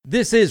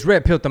This is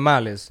Red Pill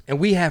Tamales, and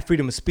we have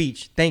freedom of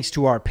speech thanks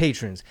to our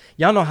patrons.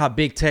 Y'all know how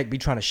big tech be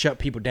trying to shut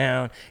people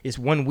down. It's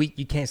 1 week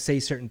you can't say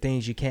certain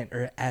things, you can't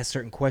ask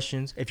certain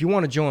questions. If you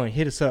want to join,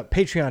 hit us up,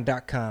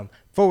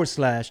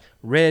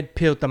 patreon.com/Red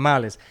Pill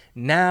Tamales.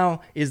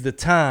 Now is the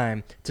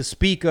time to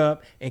speak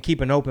up and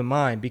keep an open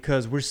mind,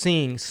 because we're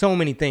seeing so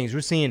many things. We're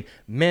seeing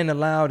men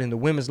allowed in the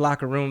women's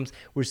locker rooms.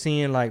 We're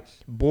seeing like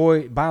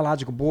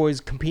biological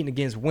boys competing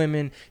against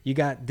women. You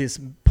got this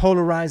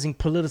polarizing,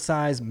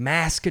 politicized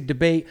mask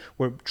debate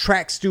where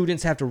track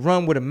students have to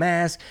run with a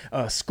mask,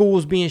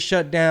 schools being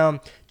shut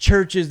down,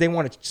 churches, they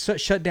want to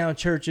shut down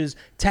churches,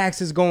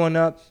 taxes going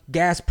up,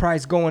 gas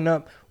price going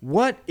up.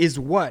 What is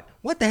what?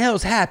 What the hell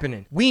is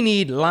happening? We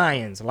need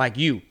lions like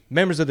you,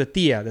 members of the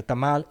TIA, the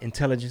Tamal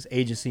Intelligence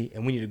Agency,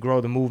 and we need to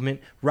grow the movement.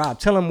 Rob,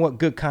 tell them what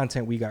good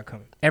content we got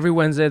coming. Every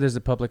Wednesday, there's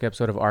a public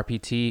episode of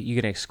RPT. You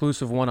get an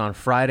exclusive one on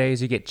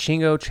Fridays. You get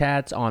Chingo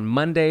chats on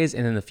Mondays.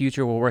 And in the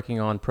future, we're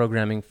working on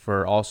programming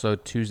for also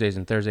Tuesdays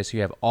and Thursdays. So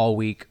you have all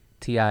week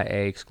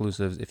TIA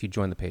exclusives if you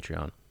join the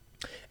Patreon.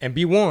 And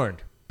be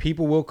warned,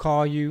 people will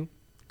call you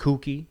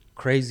kooky,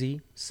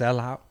 crazy,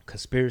 sellout,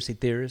 conspiracy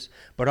theorists.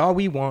 But all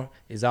we want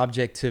is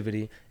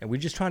objectivity. And we're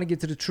just trying to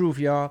get to the truth,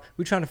 y'all.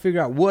 We're trying to figure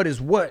out what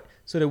is what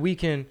so that we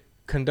can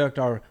conduct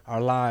our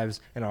lives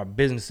and our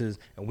businesses,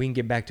 and we can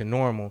get back to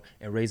normal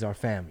and raise our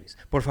families.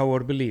 Por favor,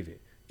 believe it.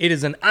 It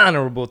is an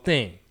honorable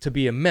thing to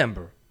be a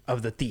member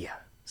of the TIA.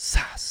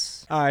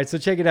 Sas. All right, so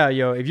check it out,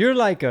 yo. If you're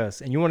like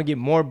us and you want to get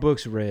more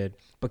books read,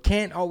 but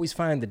can't always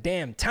find the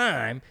damn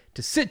time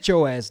to sit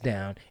your ass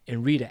down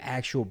and read an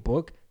actual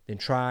book, then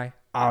try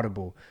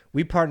Audible.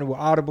 We partner with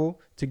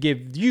Audible to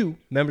give you,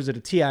 members of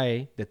the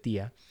TIA, the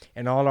TIA,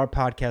 and all our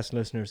podcast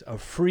listeners, a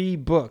free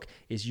book.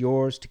 Is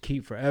yours to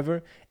keep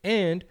forever,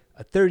 and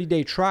a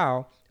 30-day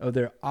trial of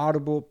their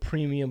Audible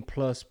Premium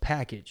Plus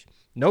package.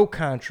 No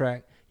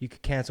contract. You can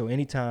cancel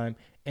anytime,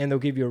 and they'll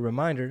give you a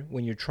reminder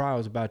when your trial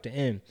is about to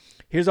end.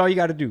 Here's all you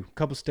got to do. A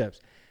couple steps.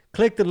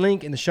 Click the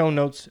link in the show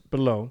notes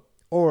below,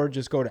 or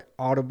just go to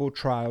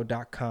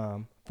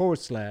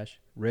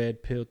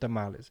audibletrial.com/Red Pill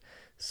Tamales.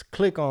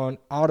 Click on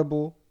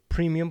Audible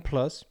Premium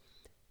Plus,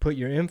 put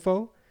your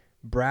info,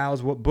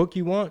 browse what book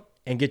you want,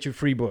 and get your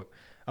free book.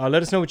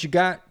 Let us know what you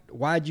got.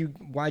 Why'd you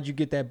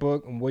get that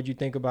book, and what'd you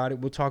think about it?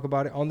 We'll talk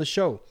about it on the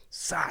show.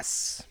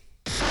 Sas.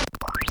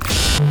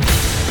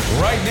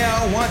 Right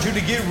now, I want you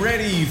to get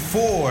ready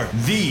for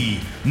the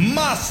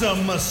Masa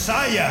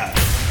Messiah,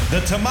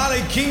 the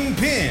Tamale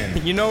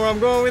Kingpin. You know where I'm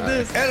going with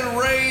this? El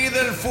Rey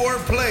del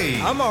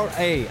Foreplay.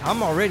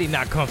 I'm already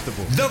not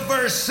comfortable. The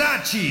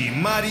Versace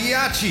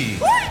Mariachi.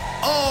 What?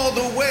 All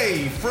the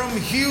way from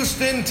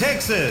Houston,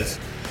 Texas.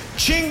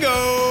 Chingo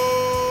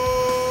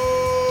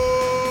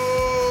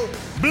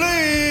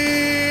Bling.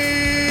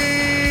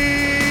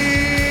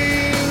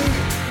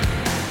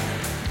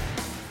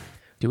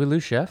 Do we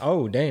lose Chef?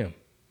 Oh, damn.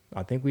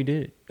 I think we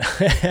did.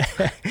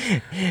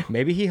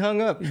 Maybe he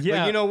hung up. Yeah.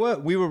 But you know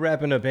what? We were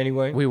wrapping up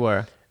anyway. We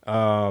were.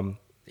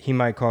 He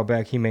might call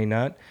back. He may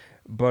not.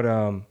 But,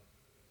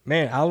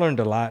 man, I learned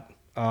a lot.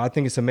 I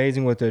think it's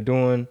amazing what they're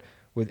doing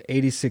with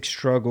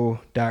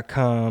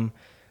 86struggle.com.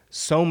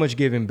 So much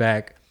giving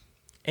back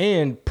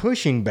and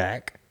pushing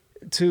back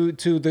to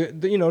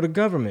the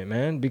government,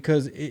 man,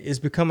 because it's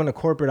becoming a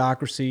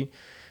corporateocracy.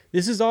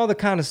 This is all the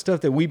kind of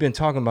stuff that we've been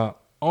talking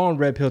about on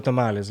Red Pill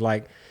Tamales.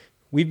 Like,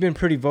 we've been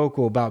pretty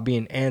vocal about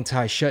being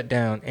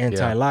anti-shutdown,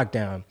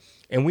 anti-lockdown.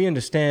 And we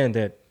understand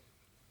that,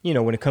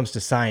 when it comes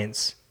to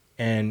science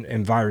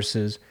and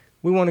viruses,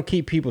 we want to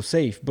keep people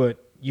safe.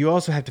 But you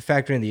also have to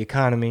factor in the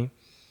economy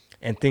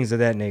and things of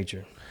that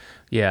nature.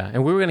 Yeah,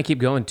 and we were going to keep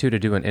going, too, to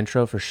do an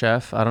intro for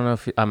Chef. I don't know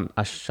if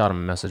I shot him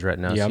a message right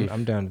now. Yeah,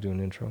 I'm down to do an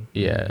intro.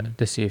 Yeah,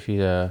 to see if he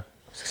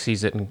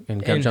sees it and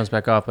kind of jumps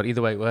back off. But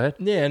either way, go ahead.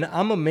 Yeah, and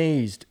I'm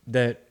amazed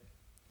that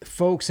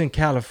folks in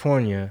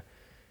California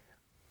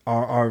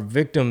are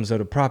victims of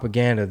the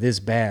propaganda this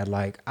bad.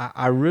 Like,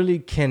 I really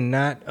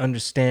cannot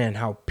understand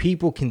how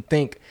people can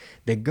think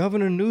that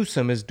Governor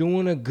Newsom is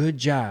doing a good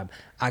job.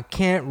 I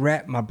can't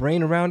wrap my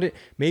brain around it.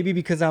 Maybe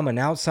because I'm an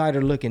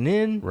outsider looking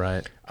in.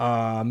 Right.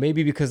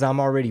 Maybe because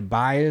I'm already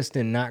biased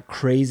and not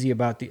crazy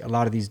about a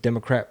lot of these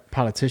Democrat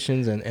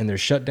politicians and their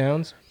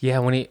shutdowns. Yeah,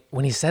 when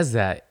he says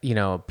that,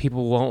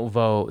 people won't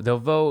vote. They'll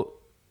vote.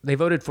 They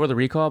voted for the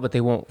recall, but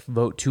they won't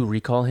vote to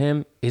recall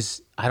him.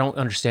 I don't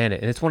understand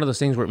it. And it's one of those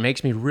things where it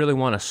makes me really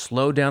want to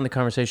slow down the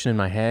conversation in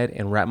my head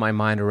and wrap my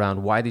mind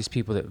around why these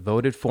people that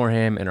voted for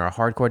him and are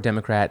hardcore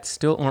Democrats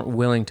still aren't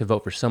willing to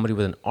vote for somebody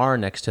with an R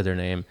next to their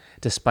name,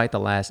 despite the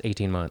last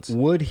 18 months.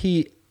 Would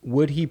he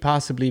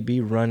possibly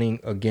be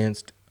running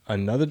against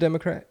another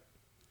Democrat?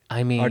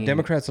 I mean, are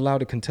Democrats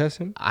allowed to contest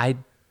him? I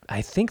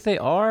think they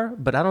are,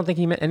 but I don't think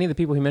any of the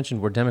people he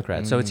mentioned were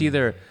Democrats. So it's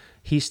either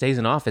he stays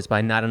in office by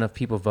not enough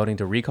people voting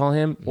to recall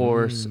him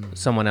or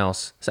someone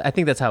else. So I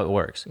think that's how it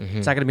works. Mm-hmm.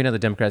 It's not going to be another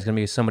Democrat. It's going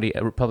to be somebody,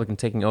 a Republican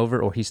taking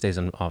over, or he stays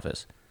in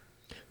office.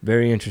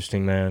 Very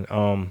interesting, man.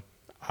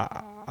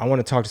 I want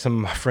to talk to some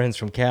of my friends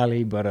from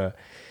Cali, but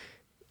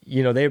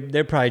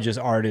they're probably just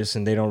artists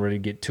and they don't really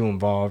get too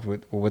involved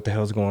with what the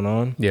hell's going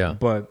on. Yeah.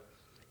 But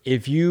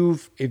if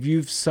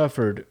you've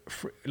suffered,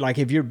 like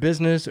if your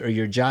business or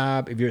your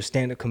job, if you're a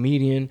stand-up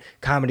comedian,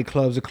 comedy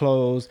clubs are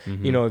closed,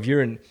 you know, if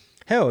you're an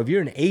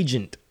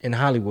agent in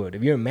Hollywood,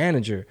 if you're a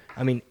manager,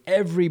 I mean,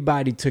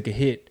 everybody took a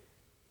hit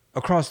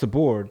across the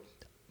board,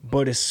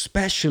 but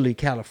especially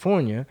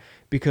California,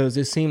 because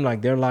it seemed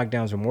like their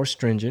lockdowns are more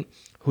stringent.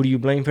 Who do you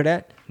blame for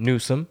that?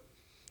 Newsom.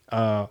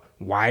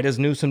 Why did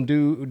he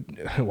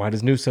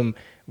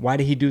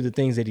do the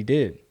things that he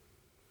did?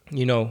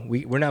 You know,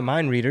 we're not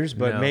mind readers,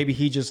 but maybe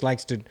he just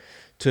likes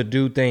to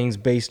do things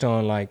based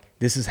on like,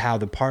 this is how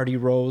the party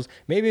rolls.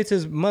 Maybe it's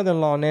his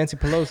mother-in-law, Nancy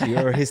Pelosi,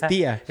 or his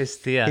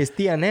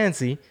tia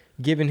Nancy,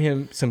 giving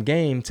him some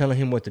game, telling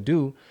him what to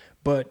do.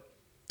 But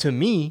to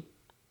me,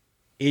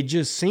 it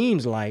just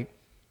seems like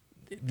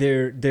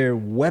they're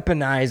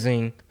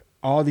weaponizing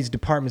all these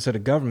departments of the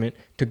government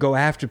to go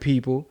after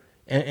people.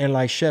 And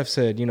like Chef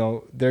said, you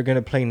know, they're going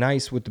to play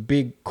nice with the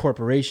big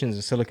corporations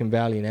in Silicon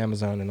Valley and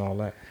Amazon and all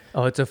that.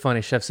 Oh, it's so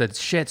funny. Chef said,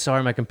 shit,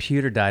 sorry, my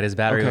computer died. His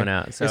battery went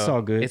out. So it's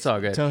all good. It's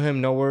all good. Tell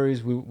him no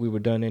worries. We were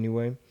done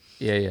anyway.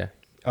 Yeah.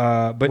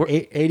 But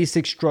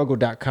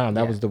 86struggle.com,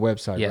 that was the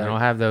website, Yeah, right? and I'll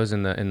have those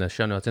in the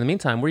show notes. In the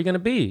meantime, where are you going to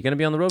be? You're going to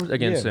be on the road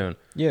again soon.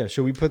 Yeah,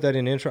 should we put that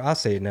in the intro? I'll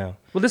say it now.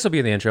 Well, this will be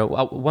in the intro.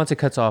 Once it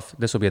cuts off,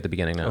 this will be at the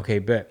beginning now. Okay,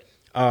 bet.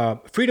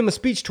 Freedom of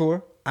Speech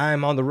Tour.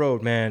 I'm on the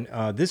road, man.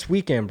 This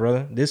weekend,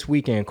 brother. This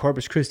weekend,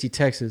 Corpus Christi,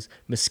 Texas.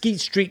 Mesquite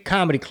Street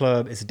Comedy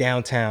Club is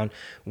downtown.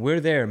 We're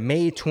there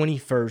May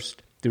 21st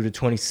through the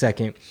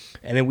 22nd.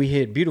 And then we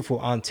hit beautiful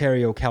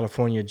Ontario,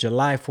 California,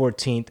 July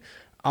 14th.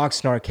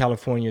 Oxnard,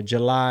 California,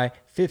 July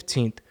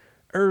 15th.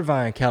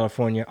 Irvine,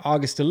 California,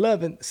 August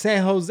 11th.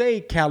 San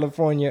Jose,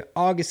 California,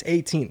 August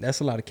 18th. That's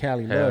a lot of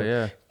Cali Hell love.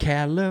 yeah.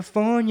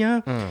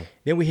 California.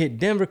 Then we hit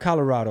Denver,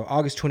 Colorado,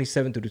 August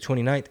 27th through the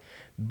 29th.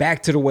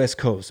 Back to the West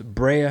Coast,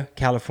 Brea,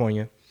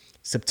 California,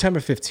 September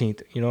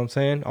 15th. You know what I'm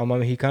saying? All my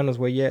Mexicanos,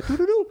 where you at?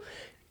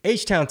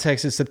 H-Town,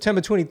 Texas,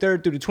 September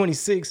 23rd through the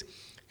 26th.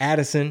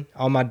 Addison,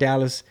 all my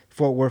Dallas,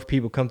 Fort Worth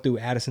people come through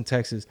Addison,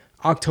 Texas,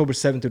 October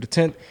 7th through the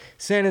 10th.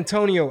 San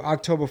Antonio,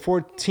 October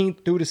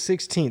 14th through the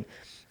 16th.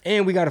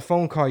 And we got a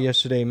phone call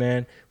yesterday,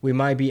 man. We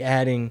might be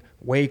adding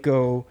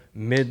Waco,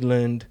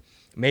 Midland,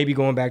 maybe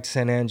going back to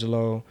San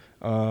Angelo.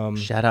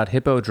 Shout out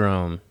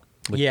Hippodrome.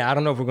 Yeah, I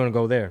don't know if we're gonna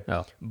go there.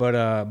 Oh. But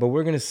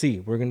we're gonna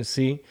see. We're gonna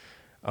see.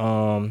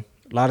 A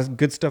lot of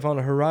good stuff on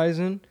the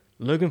horizon.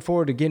 Looking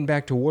forward to getting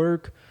back to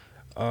work.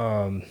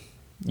 You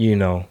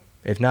know,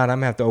 if not, I'm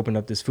gonna have to open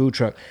up this food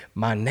truck.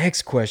 My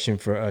next question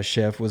for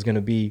Chef was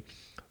gonna be,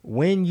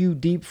 when you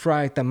deep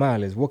fry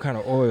tamales, what kind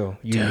of oil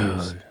you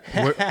use?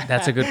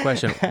 That's a good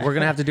question. We're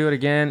gonna have to do it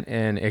again.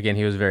 And again,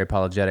 he was very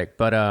apologetic.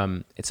 But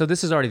so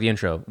this is already the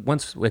intro.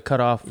 Once we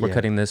cut off, we're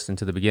cutting this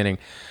into the beginning.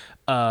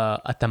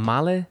 A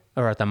tamale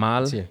or a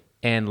tamal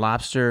and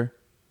lobster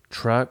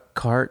truck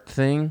cart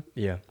thing.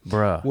 Yeah,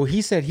 bruh. Well,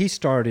 he said he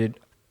started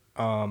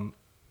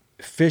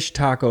fish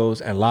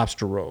tacos and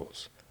lobster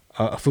rolls,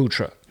 a food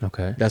truck.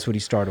 Okay, that's what he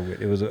started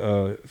with. It was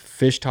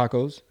fish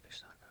tacos.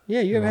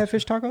 Yeah, you ever had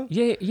fish tacos?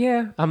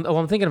 Yeah.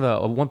 I'm thinking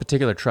of one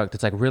particular truck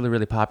that's like really,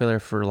 really popular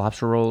for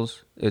lobster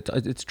rolls. It's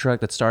a truck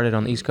that started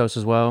on the East Coast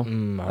as well.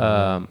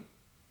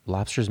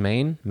 Lobsters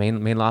Maine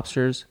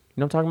Lobsters. You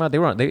know what I'm talking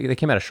about? They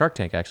came out of Shark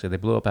Tank, actually. They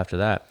blew up after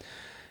that.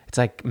 It's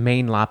like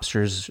Maine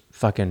Lobsters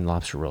fucking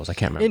lobster rolls. I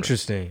can't remember.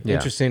 Interesting. Yeah.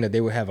 Interesting that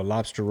they would have a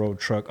lobster roll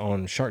truck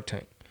on Shark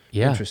Tank.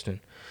 Yeah. Interesting.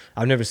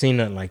 I've never seen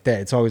nothing like that.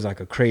 It's always like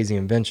a crazy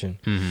invention.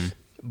 Mm-hmm.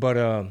 But,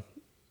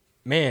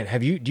 man,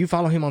 do you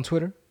follow him on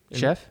Twitter?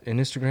 Chef? And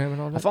Instagram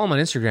and all that? I follow him on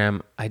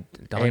Instagram. I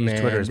don't use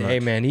Twitter as much.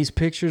 Hey, man, these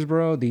pictures,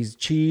 bro, these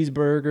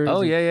cheeseburgers.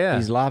 Oh, yeah.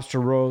 These lobster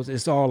rolls.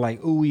 It's all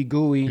like ooey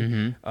gooey.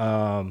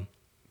 Mm-hmm.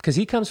 Because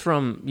he comes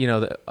from, you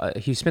know,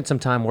 he spent some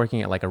time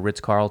working at like a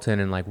Ritz-Carlton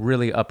and like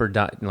really upper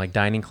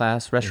dining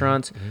class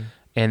restaurants. Mm-hmm.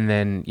 And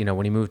then, you know,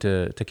 when he moved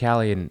to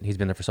Cali and he's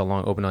been there for so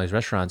long, opened all these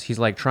restaurants, he's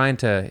like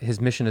his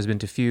mission has been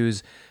to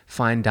fuse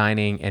fine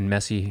dining and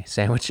messy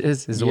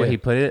sandwiches is the way he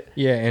put it.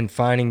 Yeah, and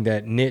finding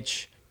that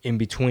niche in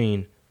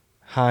between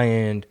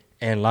high-end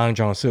and Long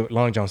John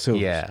Silver's.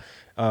 Yeah.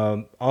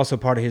 Also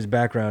part of his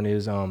background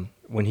is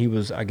when he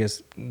was, I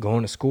guess,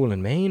 going to school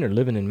in Maine or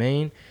living in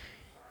Maine,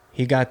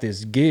 he got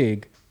this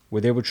gig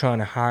where they were trying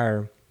to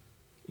hire,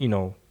 you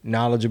know,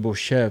 knowledgeable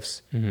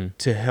chefs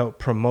to help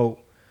promote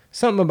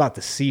something about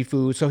the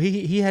seafood. So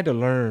he had to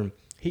learn,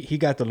 he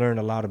got to learn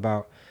a lot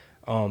about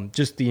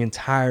just the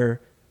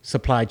entire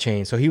supply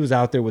chain. So he was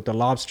out there with the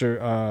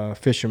lobster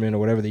fishermen or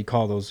whatever they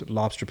call those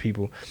lobster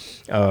people,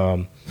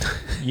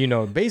 you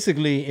know,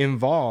 basically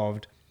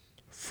involved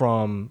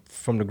from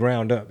the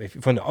ground up,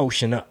 from the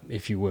ocean up,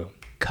 if you will.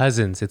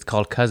 Cousins. It's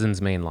called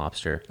Cousins Maine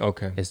Lobster.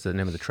 Okay. It's the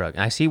name of the truck.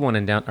 I see one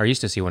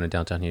used to see one in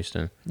downtown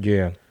Houston.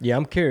 Yeah. Yeah,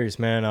 I'm curious,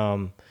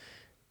 man.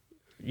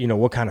 You know,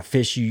 what kind of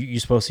fish you're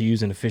supposed to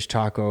use in a fish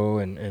taco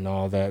and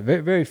all that.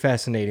 Very, very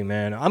fascinating,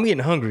 man. I'm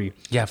getting hungry.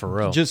 Yeah, for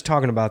real. Just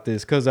talking about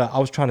this because I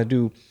was trying to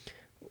do,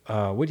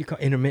 what do you call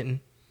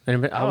intermittent?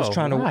 I was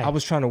trying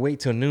to wait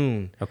till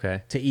noon.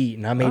 Okay. To eat,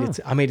 and I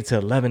made it to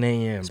 11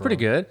 a.m. It's pretty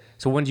good.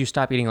 So when did you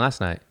stop eating last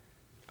night?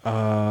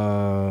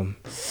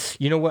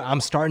 You know what?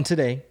 I'm starting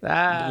today.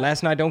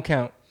 Last night don't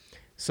count.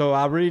 So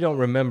I really don't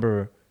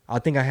remember. I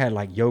think I had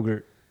like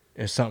yogurt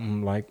or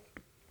something like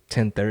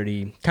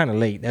 10:30, kind of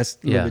late. That's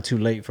a little bit too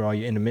late for all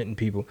you intermittent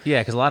people.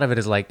 Yeah, because a lot of it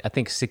is like, I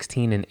think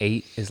 16 and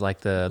 8 is like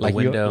the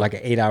window. Like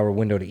an 8-hour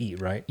window to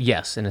eat, right?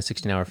 Yes, in a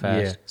 16-hour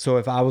fast. Yeah. So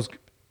if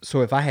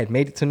I had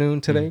made it to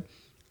noon today,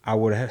 I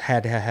would have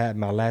had to have had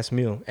my last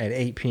meal at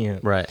 8 p.m.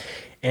 Right.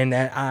 And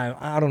that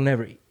I don't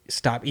never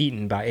stop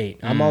eating by 8.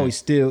 I'm always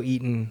still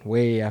eating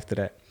way after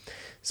that.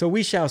 So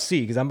we shall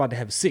see, because I'm about to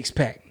have a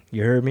 6-pack.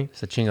 You heard me?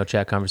 It's a Chingo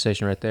Chat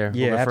conversation right there.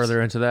 Yeah, a little bit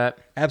further into that.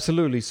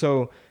 Absolutely.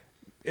 So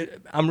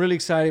I'm really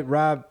excited.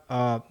 Rob,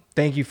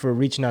 thank you for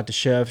reaching out to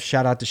Chef.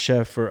 Shout out to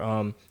Chef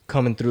for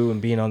coming through and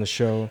being on the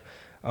show.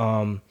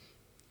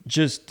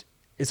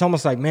 It's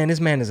almost like, man, this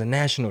man is a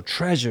national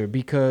treasure,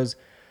 because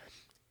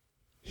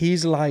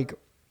he's like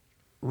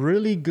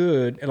really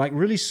good, like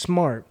really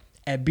smart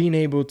at being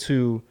able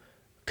to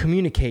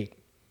communicate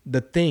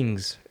the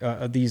things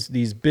of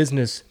these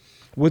business,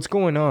 what's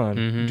going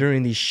on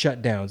during these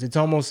shutdowns. It's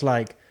almost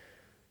like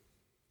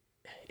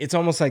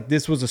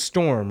this was a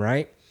storm,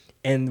 right?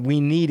 And we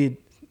needed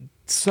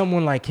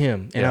someone like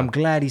him. And I'm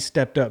glad he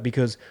stepped up,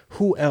 because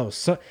who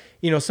else?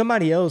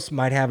 Somebody else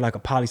might have like a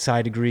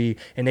poli-sci degree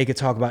and they could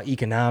talk about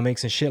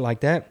economics and shit like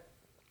that.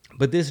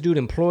 But this dude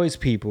employs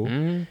people,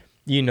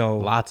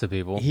 Lots of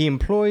people. He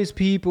employs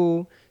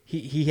people.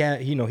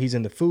 He's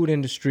in the food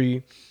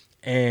industry,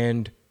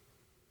 and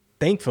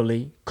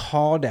thankfully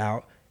called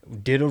out,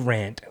 did a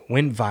rant,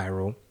 went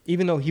viral,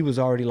 even though he was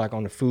already like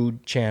on the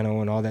Food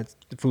Channel and all that,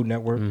 the Food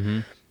Network.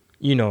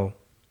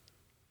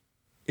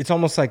 It's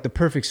almost like the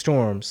perfect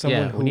storm.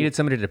 Someone who we needed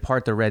somebody to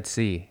part the Red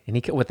Sea, and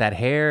he with that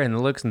hair and the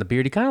looks and the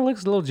beard, he kind of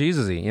looks a little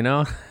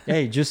Jesus-y,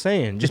 Hey, just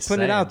saying, just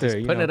putting it out there.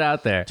 Just putting it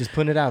out there. Just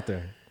putting it out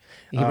there.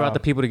 He brought the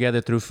people together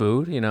through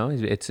food.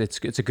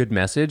 It's a good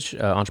message.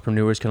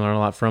 Entrepreneurs can learn a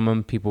lot from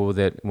him. People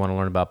that want to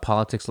learn about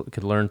politics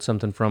could learn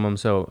something from him.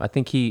 So I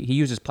think he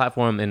used his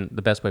platform in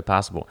the best way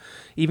possible.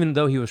 Even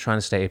though he was trying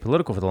to stay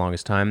apolitical for the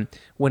longest time,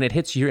 when it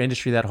hits your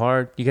industry that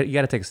hard, you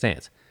got to take a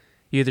stance.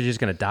 You're either just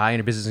going to die and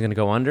your business is going to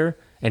go under,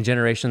 and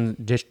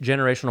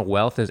generational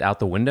wealth is out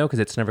the window because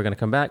it's never going to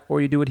come back,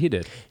 or you do what he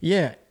did.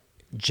 Yeah,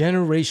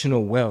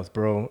 generational wealth,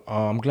 bro.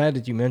 I'm glad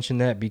that you mentioned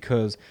that,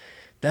 because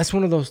that's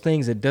one of those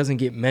things that doesn't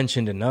get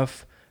mentioned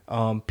enough.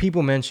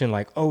 People mention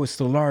like, oh, it's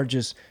the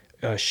largest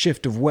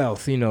shift of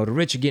wealth. The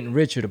rich are getting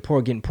richer, the poor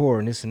are getting poorer,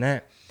 and this and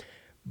that.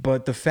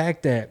 But the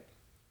fact that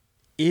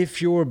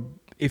if your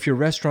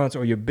restaurants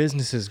or your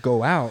businesses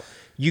go out,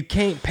 you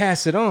can't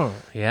pass it on.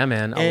 Yeah,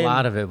 man. A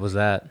lot of it was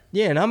that.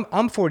 Yeah, and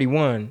I'm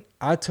 41.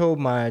 I told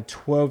my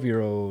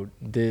 12-year-old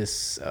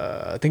this,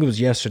 I think it was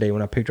yesterday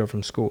when I picked her up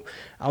from school.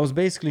 I was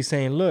basically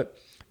saying, look,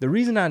 the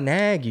reason I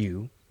nag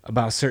you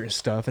about certain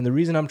stuff, and the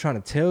reason I'm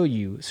trying to tell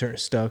you certain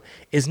stuff,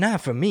 is not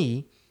for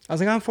me. I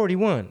was like, I'm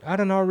 41. I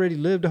done already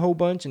lived a whole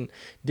bunch and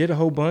did a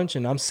whole bunch,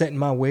 and I'm set in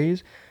my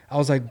ways. I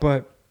was like,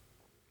 but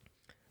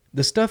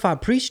the stuff I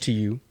preach to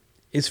you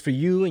is for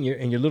you and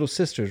your little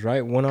sisters,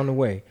 right? One on the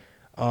way.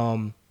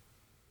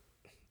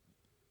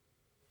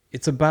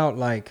 It's about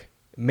like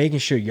making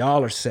sure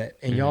y'all are set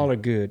and y'all are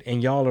good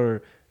and y'all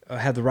are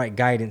have the right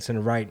guidance and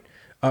the right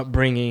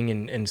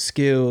upbringing and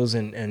skills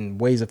and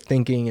ways of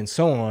thinking and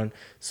so on,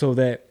 so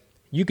that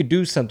you could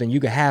do something, you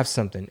could have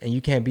something, and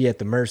you can't be at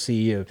the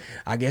mercy of,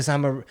 I guess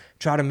I'm gonna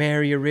try to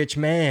marry a rich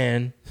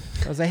man.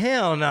 I was like,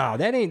 hell no,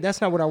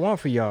 that's not what I want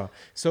for y'all.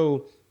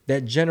 So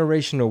that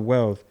generational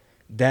wealth,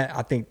 that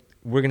I think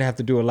we're gonna have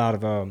to do a lot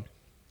of,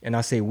 and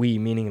I say we,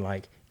 meaning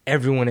like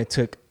everyone that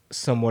took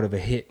somewhat of a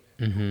hit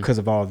because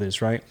of all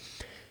this, right?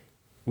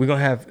 We're gonna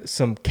have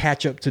some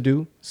catch up to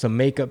do, some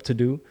makeup to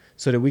do,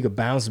 so that we could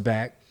bounce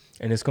back.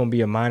 And it's going to be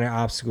a minor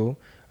obstacle,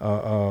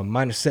 a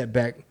minor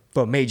setback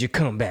for a major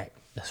comeback.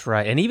 That's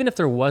right. And even if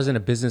there wasn't a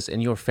business in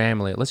your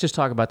family, let's just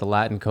talk about the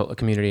Latin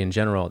community in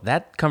general.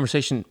 That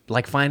conversation,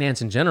 like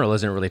finance in general,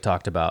 isn't really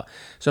talked about.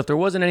 So if there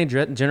wasn't any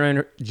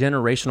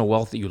generational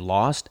wealth that you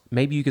lost,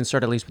 maybe you can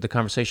start at least with the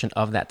conversation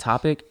of that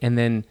topic, and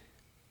then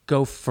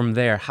go from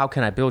there. How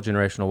can I build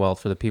generational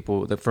wealth for the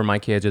people, for my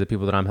kids or the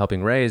people that I'm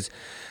helping raise?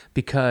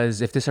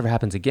 Because if this ever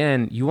happens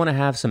again, you want to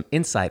have some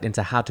insight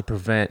into how to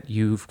prevent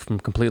you from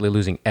completely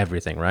losing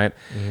everything, right?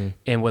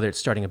 And whether it's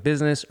starting a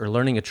business or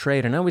learning a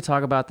trade, I know we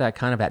talk about that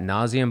kind of ad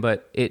nauseum,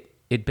 but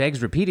it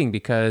begs repeating,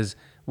 because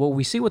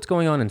we see what's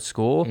going on in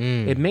school.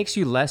 It makes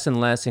you less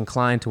and less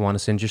inclined to want to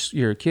send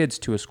your kids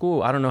to a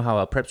school. I don't know how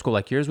a prep school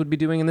like yours would be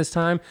doing in this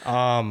time.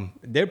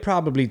 They're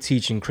probably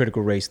teaching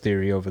critical race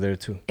theory over there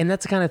too. And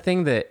that's the kind of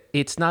thing that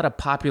it's not a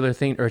popular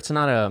thing, or it's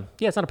not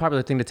a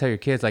popular thing to tell your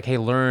kids, like, hey,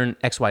 learn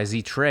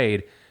XYZ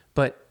trade.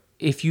 But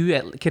if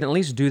you can at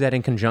least do that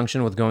in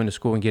conjunction with going to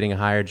school and getting a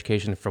higher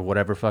education for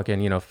whatever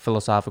fucking,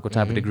 philosophical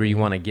type of degree you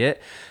want to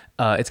get,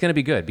 it's going to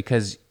be good,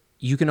 because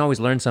you can always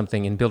learn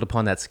something and build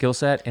upon that skill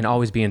set and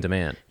always be in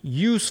demand.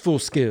 Useful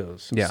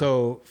skills. Yeah.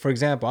 So, for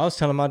example, I was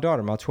telling my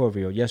daughter, my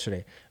 12-year-old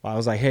yesterday, I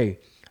was like, hey,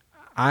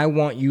 I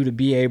want you to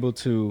be able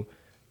to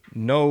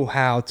know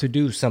how to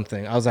do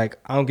something. I was like,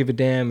 I don't give a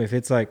damn if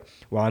it's like,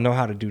 well, I know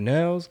how to do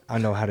nails, I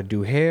know how to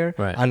do hair,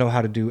 Right. I know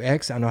how to do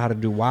X, I know how to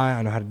do Y,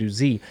 I know how to do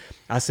Z.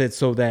 I said,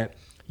 so that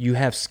you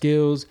have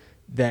skills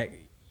that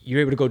you're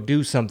able to go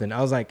do something.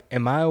 I was like,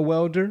 am I a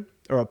welder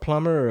or a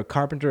plumber or a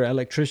carpenter or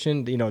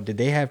electrician? You know, did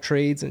they have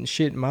trades and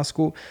shit in my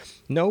school?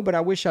 No, but I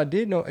wish I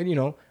did know. You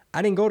know,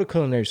 I didn't go to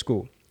culinary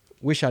school.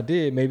 Wish I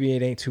did. Maybe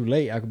it ain't too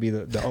late. I could be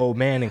the old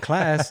man in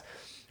class.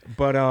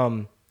 But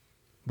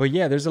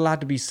yeah, there's a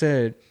lot to be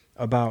said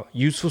about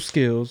useful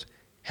skills,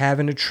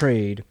 having a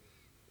trade.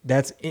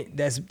 That's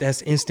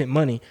instant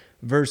money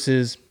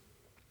versus,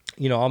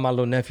 you know, all my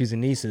little nephews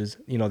and nieces,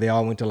 you know, they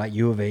all went to like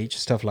U of H,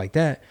 stuff like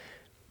that.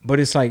 But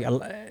it's like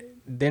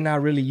they're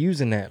not really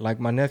using that. Like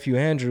my nephew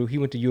Andrew, he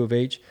went to U of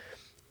H.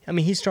 I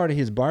mean, he started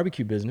his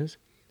barbecue business,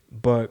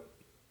 but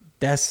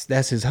that's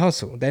his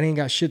hustle. That ain't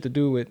got shit to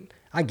do with,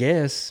 I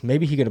guess,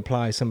 maybe he could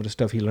apply some of the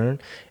stuff he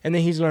learned. And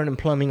then he's learning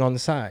plumbing on the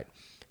side.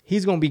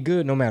 He's going to be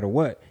good no matter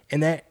what.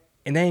 And that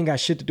ain't got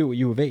shit to do with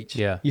U of H.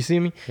 Yeah. You see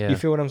me? Yeah. You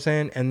feel what I'm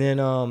saying? And then,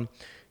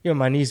 you know,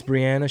 my niece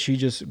Brianna, she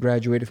just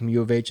graduated from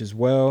U of H as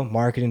well,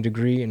 marketing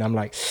degree. And I'm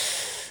like,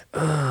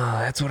 oh,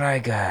 that's what I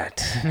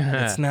got.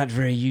 It's not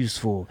very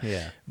useful.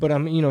 Yeah. But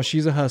you know,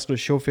 she's a hustler.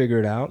 She'll figure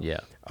it out. Yeah.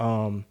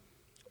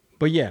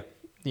 But yeah,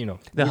 you know,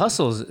 The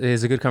hustles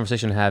is a good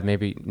conversation to have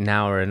maybe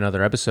now or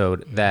another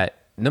episode, that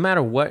no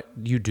matter what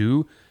you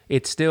do,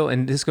 it's still,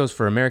 and this goes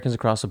for Americans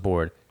across the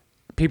board,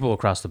 people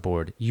across the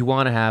board, you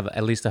want to have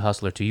at least a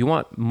hustle or two. You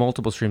want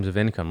multiple streams of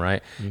income,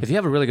 right? If you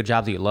have a really good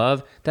job that you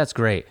love, that's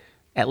great.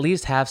 At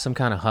least have some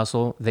kind of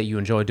hustle that you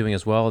enjoy doing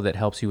as well, that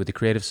helps you with the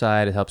creative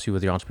side, it helps you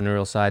with your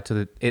entrepreneurial side, so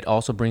that it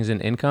also brings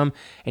in income,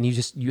 and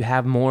you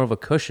have more of a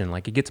cushion.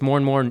 Like, it gets more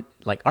and more,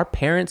 like, our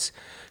parents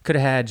could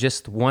have had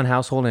just one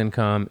household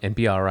income and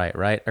be all right,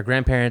 right? Our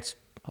grandparents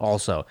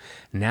also.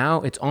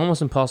 Now it's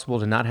almost impossible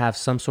to not have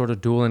some sort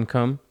of dual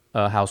income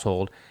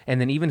household,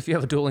 and then even if you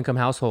have a dual income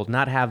household,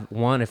 not have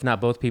one, if not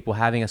both people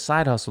having a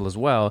side hustle as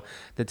well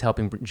that's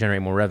helping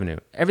generate more revenue.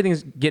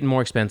 Everything's getting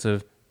more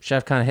expensive.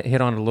 Chef kind of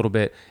hit on it a little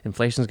bit.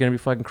 Inflation is going to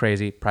be fucking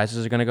crazy.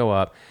 Prices are going to go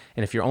up.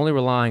 And if you're only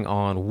relying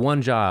on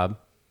one job,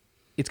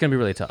 it's going to be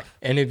really tough.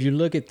 and if you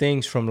look at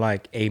things from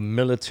like a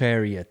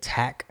military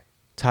attack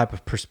type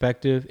of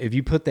perspective, if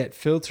you put that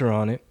filter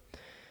on it,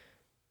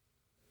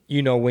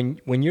 you know,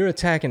 when you're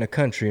attacking a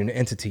country, an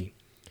entity,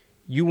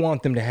 you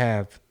want them to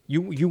have,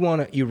 you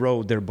want to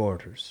erode their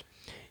borders.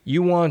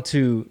 You want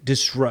to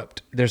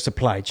disrupt their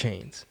supply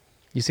chains.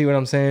 You see what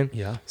I'm saying?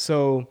 Yeah.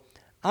 So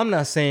I'm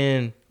not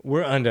saying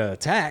we're under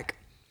attack,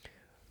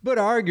 but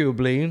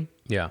arguably,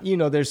 Yeah. you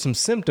know, there's some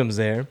symptoms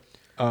there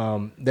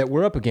that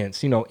we're up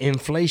against. You know,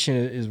 inflation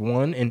is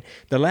one. And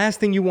the last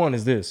thing you want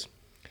is this.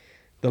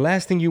 The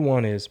last thing you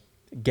want is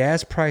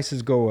gas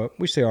prices go up,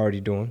 which they're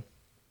already doing.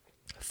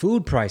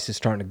 Food prices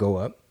starting to go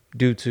up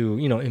due to,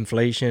 you know,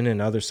 inflation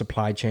and other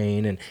supply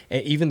chain, and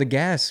even the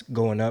gas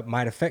going up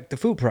might affect the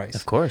food price.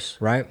 Of course.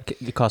 Right?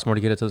 It costs more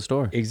to get it to the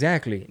store.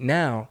 Exactly.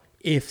 Now,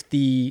 if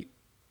the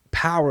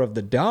power of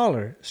the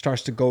dollar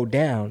starts to go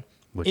down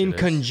Which in it is.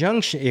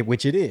 conjunction,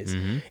 which it is,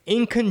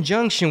 in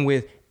conjunction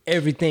with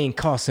everything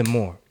costing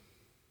more.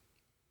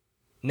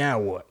 Now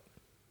what?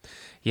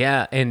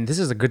 Yeah, and this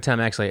is a good time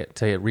actually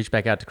to reach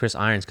back out to Chris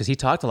Irons, because he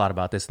talked a lot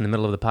about this in the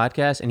middle of the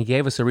podcast, and he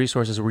gave us the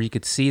resources where you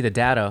could see the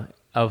data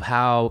of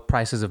how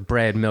prices of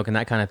bread, milk, and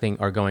that kind of thing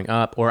are going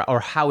up, or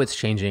how it's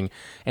changing,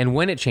 and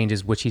when it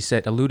changes, which he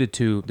said alluded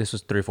to, this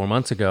was 3 or 4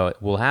 months ago,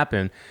 it will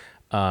happen.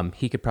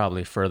 He could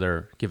probably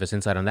further give us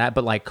insight on that.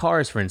 But like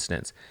cars, for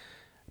instance,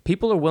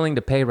 people are willing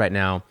to pay right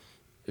now,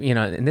 you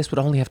know, and this would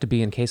only have to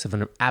be in case of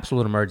an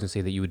absolute emergency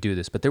that you would do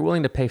this, but they're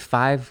willing to pay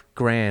 $5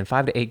 to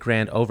 $8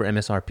 grand over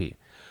MSRP.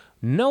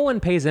 No one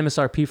pays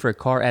MSRP for a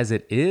car as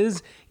it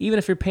is. Even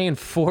if you're paying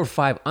 4 or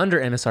 5 under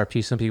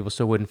MSRP, some people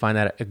still wouldn't find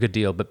that a good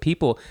deal. But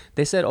people,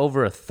 they said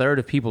over a third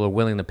of people are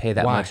willing to pay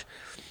that Why? much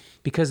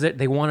because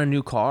they want a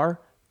new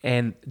car,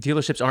 and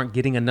dealerships aren't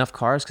getting enough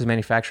cars because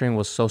manufacturing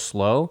was so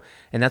slow.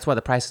 And that's why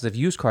the prices of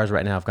used cars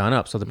right now have gone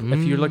up. So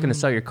if you're looking to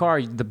sell your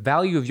car, the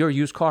value of your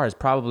used car has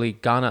probably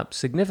gone up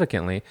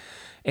significantly.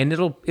 And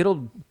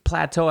it'll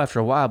plateau after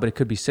a while, but it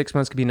could be 6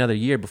 months, could be another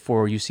year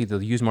before you see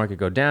the used market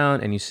go down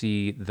and you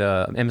see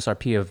the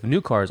MSRP of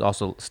new cars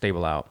also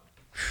stable out.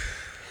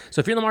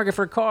 So if you're in the market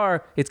for a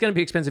car, it's going to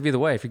be expensive either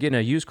way. If you're getting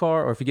a used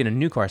car or if you're getting a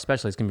new car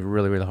especially, it's going to be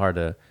really, really hard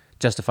to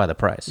justify the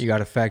price. You got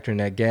to factor in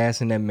that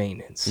gas and that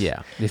maintenance.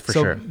 Yeah, for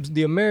So sure.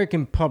 the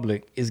American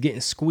public is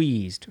getting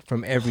squeezed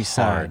from every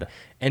Hard. side.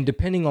 And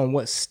depending on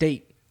what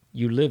state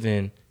you live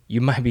in, you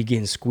might be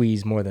getting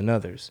squeezed more than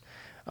others.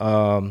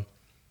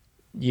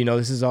 You know,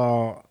 this is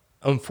all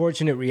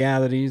unfortunate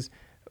realities.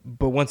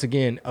 But once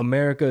again,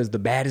 America is the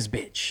baddest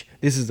bitch.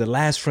 This is the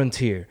last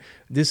frontier.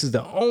 This is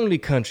the only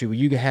country where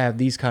you can have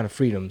these kind of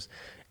freedoms.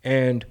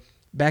 And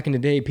back in the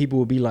day, people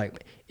would be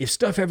like, if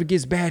stuff ever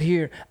gets bad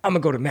here, I'm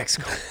going to go to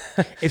Mexico.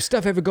 If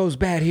stuff ever goes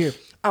bad here,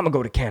 I'm going to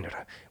go to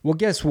Canada. Well,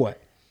 guess what?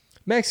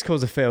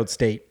 Mexico's a failed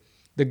state.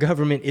 The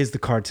government is the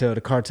cartel. The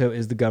cartel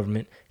is the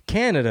government.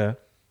 Canada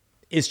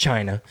is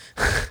China.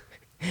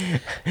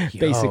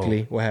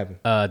 Basically, what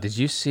happened? Did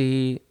you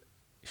see?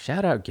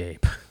 Shout out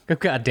Gabe.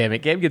 God damn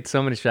it, Gabe gets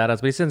so many shout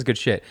outs, but he sends good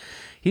shit.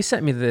 He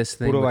sent me this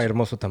thing. Puro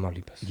Hermoso,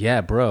 Tamaulipas.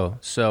 Yeah, bro.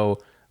 So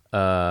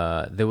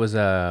there was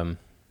a,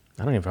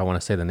 I don't even know if I want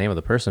to say the name of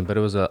the person, but it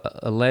was a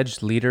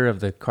alleged leader of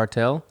the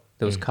cartel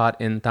that was caught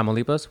in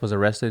Tamaulipas, was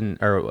arrested,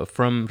 or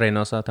from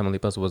Reynosa,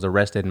 Tamaulipas, was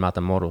arrested in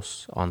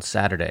Matamoros on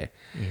Saturday.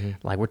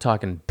 Like, we're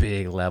talking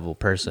big level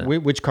person.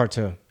 Which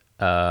cartel?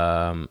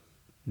 The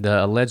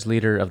alleged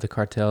leader of the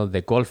cartel,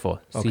 the Golfo,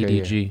 Okay,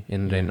 CDG,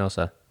 in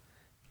Reynosa.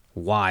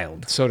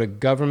 Wild. So the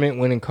government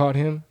went and caught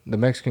him? The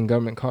Mexican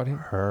government caught him?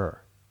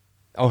 Her.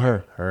 Oh,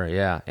 her. Her,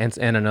 yeah. And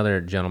another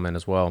gentleman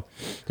as well.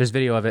 There's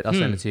video of it. I'll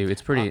send it to you.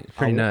 It's pretty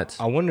nuts.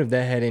 I wonder if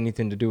that had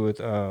anything to do with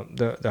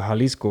the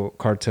Jalisco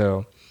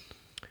cartel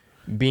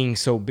being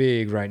so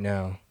big right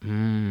now.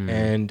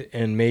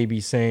 And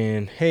maybe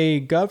saying, hey,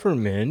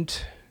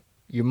 government,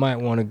 you might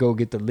want to go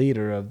get the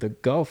leader of the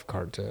Gulf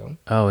cartel.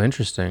 Oh,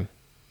 interesting.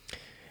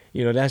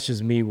 You know, that's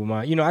just me with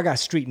my, I got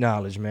street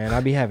knowledge, man. I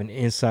be having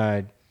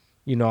inside,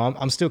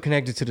 I'm still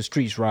connected to the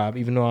streets, Rob,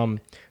 even though I'm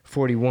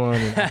 41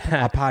 and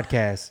I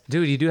podcast.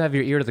 Dude, you do have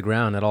your ear to the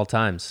ground at all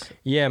times.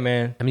 Yeah,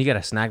 man. I mean, you got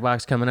a snack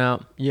box coming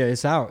out. Yeah,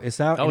 it's out. It's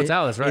out. Oh, it's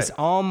out. That's right. It's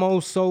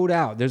almost sold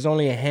out. There's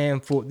only a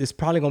handful. It's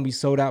probably going to be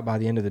sold out by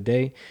the end of the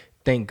day.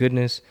 Thank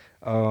goodness.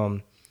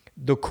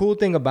 The cool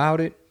thing about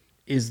it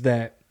is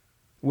that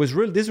this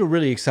is what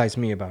really excites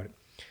me about it,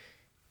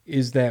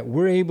 is that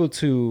we're able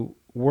to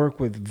work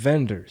with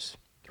vendors,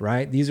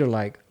 right? These are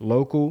like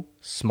local,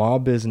 small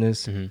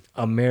business,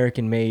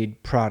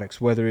 American-made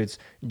products. Whether it's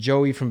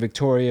Joey from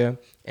Victoria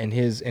and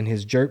his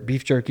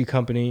beef jerky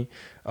company,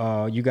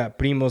 you got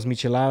Primo's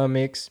Michelada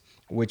Mix,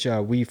 which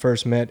we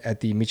first met at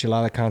the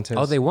Michelada contest.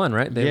 Oh, they won,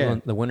 right? They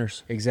won the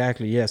winners.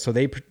 Exactly, yeah. So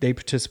they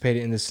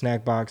participated in the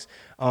snack box.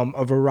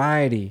 A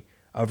variety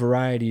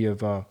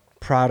of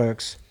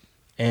products,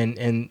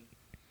 and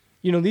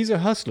these are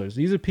hustlers.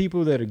 These are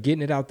people that are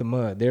getting it out the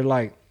mud. They're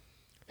like,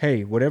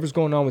 hey, whatever's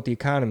going on with the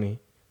economy,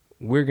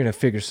 we're going to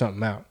figure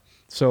something out.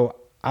 So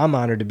I'm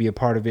honored to be a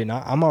part of it. And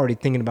I'm already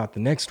thinking about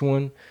the next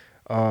one.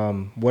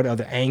 What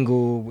other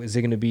angle? Is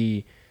it going to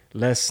be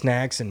less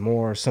snacks and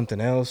more something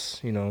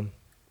else,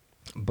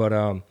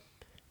 But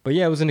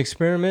yeah, it was an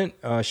experiment.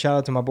 Shout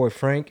out to my boy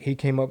Frank. He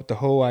came up with the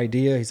whole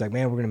idea. He's like,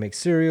 man, we're going to make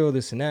cereal,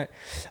 this and that.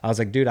 I was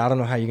like, dude, I don't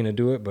know how you're going to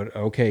do it, but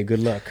okay, good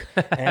luck.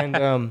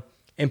 And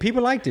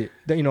people liked it.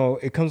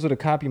 It comes with a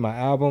copy of my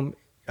album.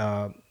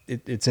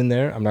 It's in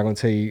there. I'm not going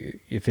to tell you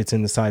if it's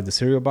inside the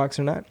cereal box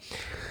or not,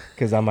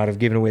 because I might have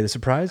given away the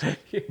surprise.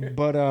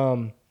 But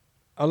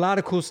a lot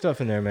of cool stuff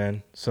in there,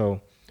 man.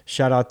 So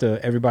shout out to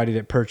everybody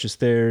that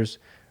purchased theirs.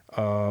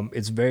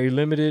 It's very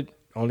limited,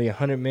 only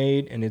 100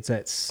 made, and it's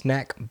at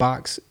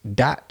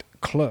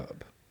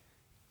snackbox.club.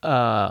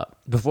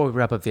 Before we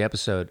wrap up the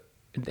episode,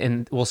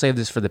 and we'll save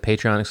this for the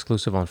Patreon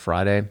exclusive on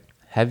Friday.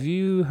 Have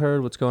you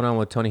heard what's going on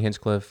with Tony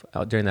Hinchcliffe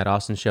during that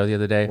Austin show the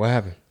other day? What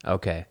happened?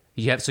 Okay.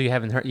 You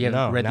haven't heard? You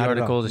haven't read the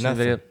articles or seen the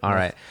video? All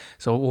right.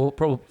 So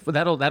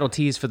that'll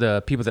tease for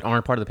the people that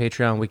aren't part of the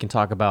Patreon. We can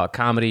talk about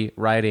comedy,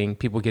 writing,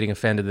 people getting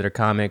offended that are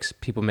comics,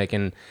 people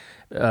making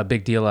a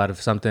big deal out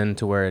of something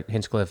to where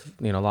Hinchcliffe,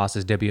 lost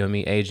his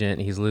WME agent.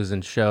 He's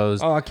losing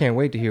shows. Oh, I can't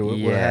wait to hear what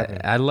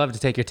happened. I'd love to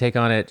take your take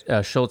on it.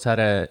 Schultz had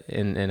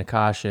and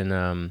Akash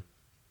and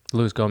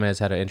Luis Gomez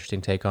had an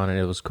interesting take on it.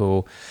 It was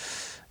cool.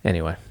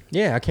 Anyway.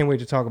 Yeah, I can't wait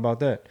to talk about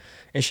that.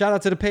 And shout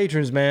out to the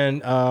patrons, man.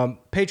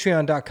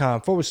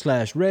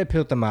 Patreon.com/Red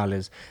Pill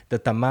Tamales, the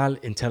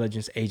Tamal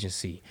Intelligence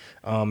Agency.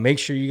 Make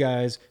sure you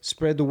guys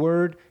spread the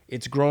word.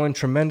 It's growing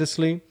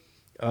tremendously.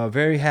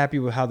 Very happy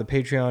with how the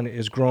Patreon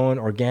is growing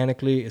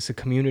organically. It's a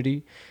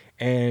community.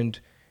 And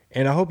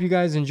I hope you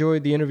guys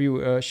enjoyed the interview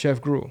with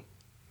Chef Gruel.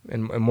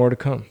 And more to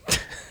come.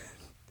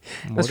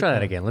 Let's try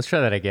that again.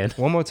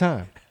 One more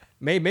time.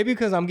 Maybe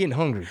because I'm getting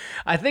hungry.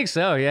 I think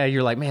so. Yeah,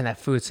 you're like, man, that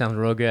food sounds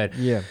real good.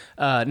 Yeah.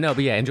 But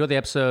yeah, enjoy the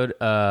episode.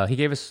 He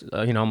gave us,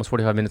 almost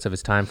 40 minutes of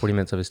his time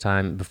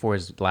before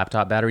his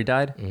laptop battery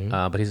died.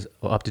 But he's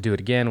up to do it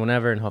again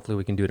whenever, and hopefully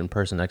we can do it in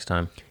person next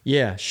time.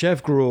 Yeah,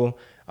 Chef Gruel.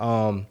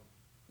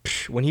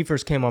 When he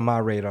first came on my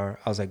radar,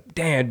 I was like,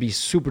 damn, it'd be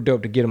super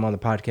dope to get him on the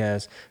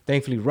podcast.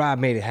 Thankfully, Rob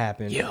made it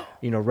happen. Yeah.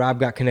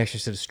 Rob got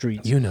connections to the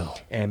streets.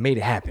 And made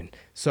it happen.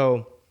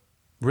 So.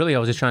 Really, I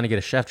was just trying to get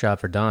a chef job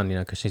for Dawn,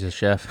 because she's a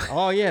chef.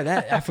 Oh,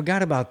 yeah, I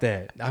forgot about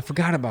that.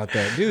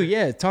 Dude,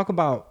 yeah, talk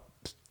about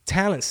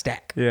talent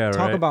stack. Yeah, right.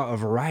 Talk about a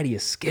variety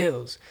of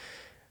skills.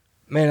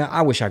 Man,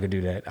 I wish I could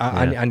do that.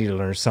 I need to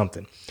learn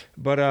something.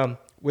 But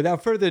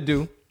without further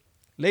ado,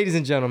 ladies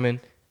and gentlemen,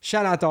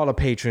 shout out to all the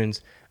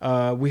patrons.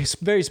 We have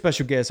very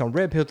special guest on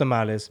Red Pill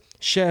Tamales,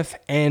 Chef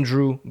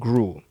Andrew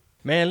Gruel.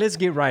 Man, let's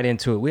get right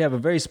into it. We have a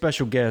very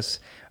special guest.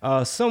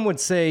 Some would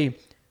say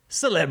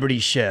celebrity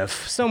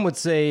chef. Some would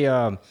say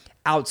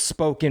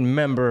outspoken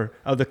member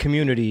of the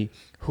community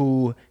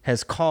who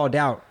has called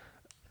out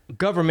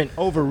government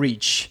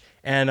overreach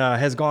and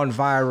has gone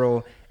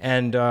viral.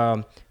 And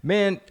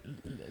man,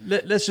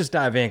 let's just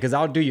dive in, because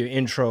I'll do your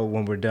intro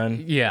when we're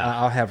done. Yeah.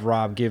 I'll have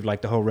Rob give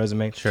like the whole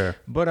resume. Sure.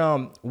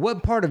 But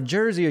what part of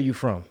Jersey are you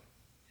from?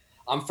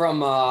 I'm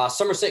from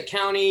Somerset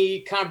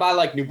County, kind of by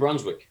like New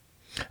Brunswick.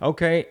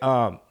 Okay.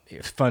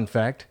 Fun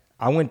fact: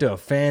 I went to a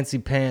fancy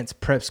pants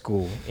prep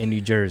school in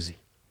New Jersey.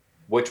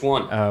 Which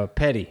one?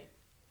 Petty.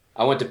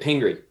 I went to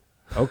Pingree.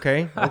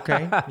 Okay.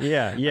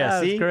 Yeah.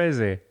 That's See,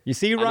 crazy. you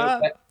see,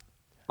 Rob?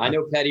 I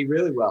know Petty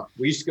really well.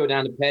 We used to go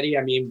down to Petty.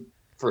 I mean,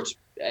 for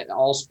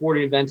all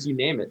sporting events, you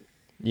name it.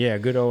 Yeah,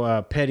 good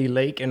old Petty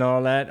Lake and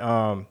all that.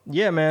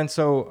 Yeah, man.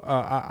 So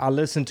I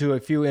listened to a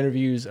few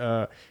interviews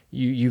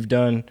you've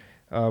done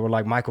with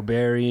like Michael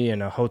Berry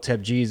and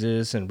Hotep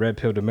Jesus and Red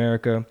Pilled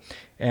America.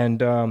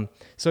 And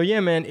so, yeah,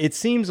 man, it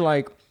seems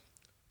like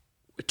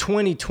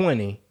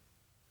 2020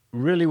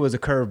 really was a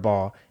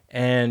curveball.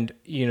 And,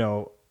 you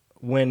know,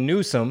 when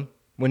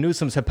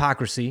Newsom's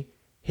hypocrisy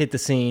hit the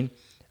scene,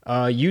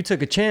 you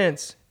took a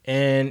chance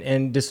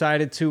and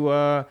decided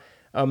to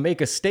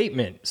make a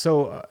statement.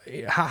 So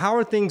how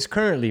are things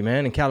currently,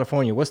 man, in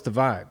California? What's the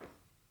vibe?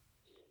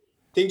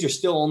 Things are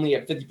still only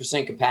at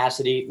 50%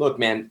 capacity. Look,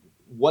 man,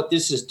 what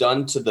this has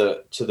done to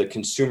the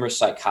consumer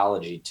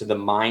psychology, to the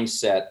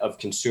mindset of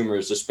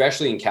consumers,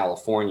 especially in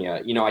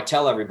California. You know, I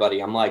tell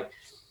everybody, I'm like,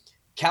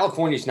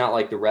 California is not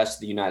like the rest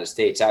of the United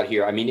States out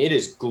here. I mean, it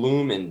is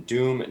gloom and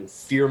doom and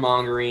fear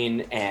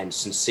mongering and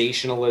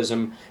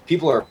sensationalism.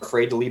 People are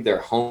afraid to leave their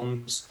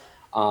homes.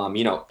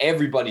 You know,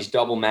 everybody's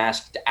double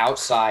masked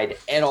outside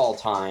at all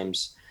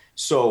times.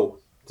 So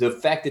the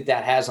effect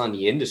that has on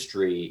the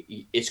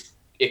industry,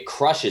 it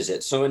crushes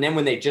it. So, and then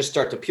when they just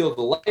start to peel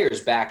the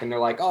layers back and they're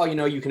like, oh, you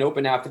know, you can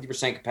open out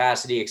 50%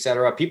 capacity, et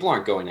cetera. People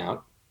aren't going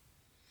out.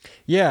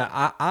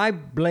 Yeah, I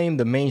blame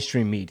the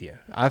mainstream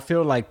media. I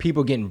feel like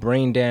people getting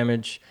brain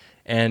damage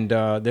and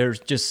there's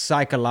just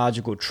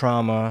psychological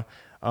trauma.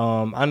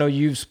 I know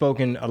you've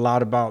spoken a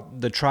lot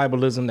about the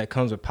tribalism that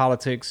comes with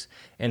politics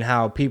and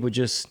how people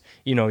just,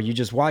 you know, you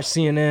just watch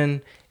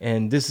CNN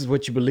and this is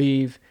what you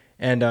believe.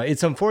 And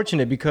it's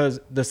unfortunate because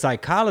the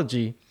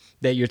psychology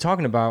that you're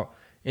talking about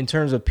in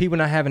terms of people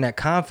not having that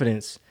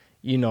confidence,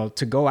 you know,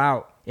 to go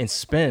out and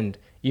spend,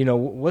 you know,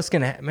 what's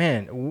going to,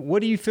 man,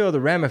 what do you feel the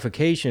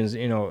ramifications,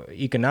 you know,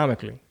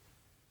 economically?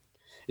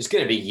 It's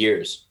going to be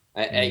years.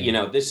 You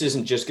know, this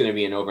isn't just going to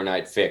be an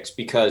overnight fix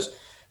because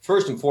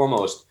first and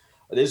foremost,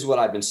 this is what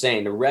I've been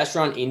saying. The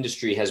restaurant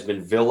industry has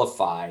been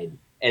vilified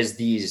as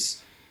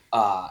these,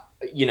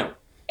 you know,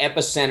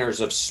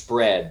 epicenters of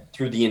spread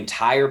through the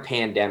entire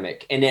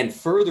pandemic. And then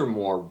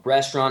furthermore,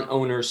 restaurant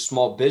owners,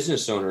 small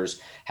business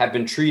owners have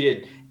been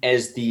treated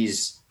as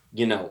these,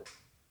 you know,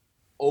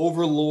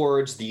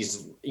 overlords,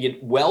 these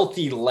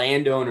wealthy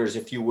landowners,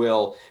 if you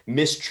will,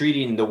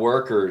 mistreating the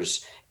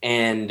workers.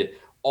 And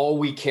all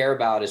we care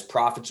about is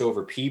profits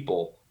over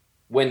people,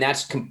 when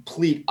that's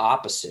complete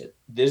opposite.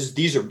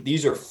 These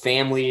are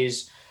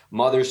families,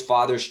 mothers,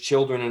 fathers,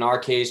 children, in our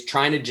case,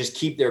 trying to just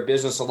keep their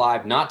business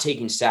alive, not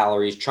taking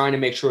salaries, trying to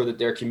make sure that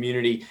their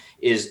community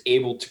is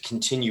able to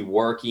continue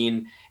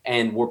working.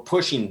 And we're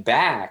pushing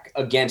back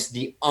against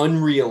the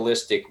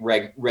unrealistic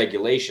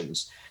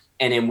regulations.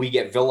 And then we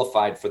get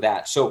vilified for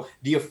that. So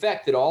the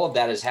effect that all of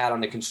that has had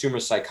on the consumer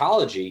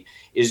psychology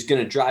is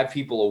going to drive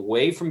people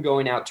away from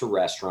going out to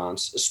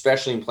restaurants,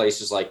 especially in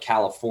places like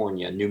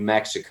California, New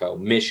Mexico,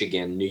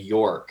 Michigan, New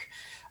York,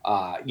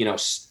 you know,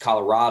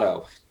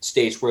 Colorado,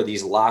 states where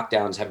these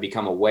lockdowns have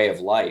become a way of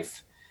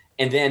life.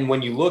 And then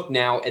when you look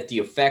now at the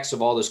effects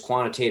of all this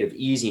quantitative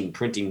easing,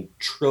 printing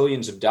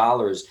trillions of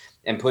dollars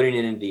and putting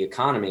it into the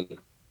economy,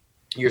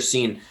 you're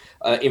seeing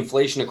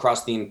inflation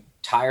across the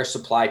entire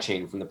supply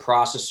chain, from the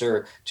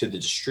processor to the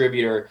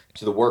distributor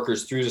to the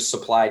workers through the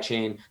supply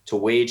chain to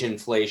wage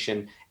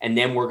inflation. And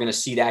then we're going to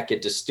see that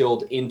get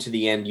distilled into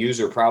the end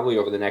user probably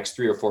over the next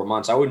 3 or 4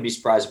 months. I wouldn't be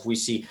surprised if we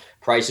see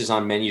prices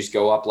on menus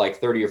go up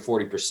like 30 or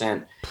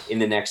 40% in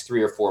the next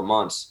 3 or 4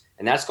 months.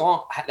 And that's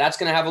going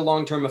to have a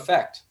long-term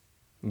effect.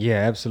 Yeah,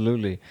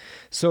 absolutely.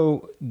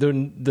 So the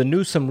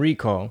Newsom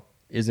recall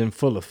is in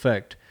full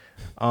effect.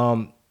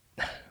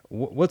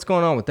 What's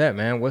going on with that,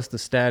 man? What's the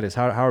status?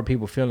 How are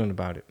people feeling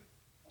about it?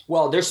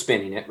 Well, they're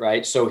spinning it,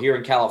 right? So here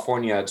in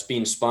California, it's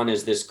being spun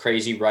as this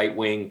crazy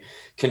right-wing,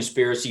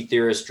 conspiracy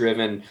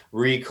theorist-driven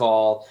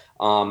recall,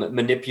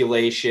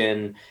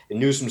 manipulation. And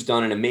Newsom's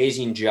done an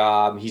amazing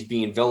job. He's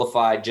being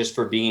vilified just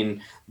for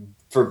being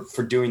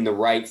for doing the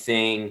right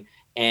thing,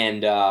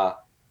 and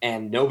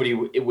nobody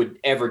would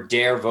ever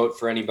dare vote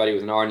for anybody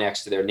with an R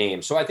next to their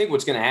name. So I think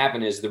what's going to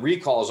happen is the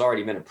recall has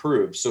already been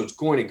approved, so it's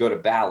going to go to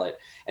ballot.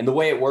 And the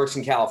way it works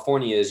in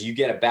California is you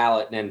get a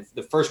ballot, and then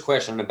the first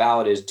question on the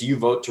ballot is, do you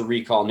vote to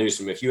recall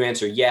Newsom? If you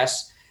answer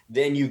yes,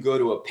 then you go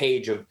to a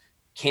page of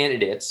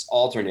candidates,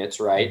 alternates,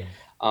 right?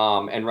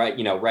 And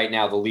right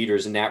now the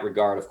leaders in that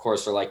regard, of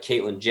course, are like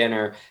Caitlyn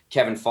Jenner,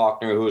 Kevin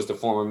Faulconer, who was the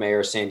former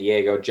mayor of San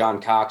Diego,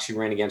 John Cox, who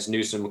ran against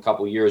Newsom a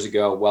couple of years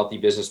ago, wealthy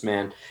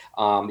businessman.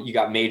 You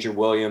got Major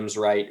Williams,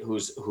 right,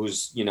 who's a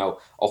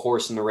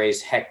horse in the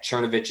race. Heck,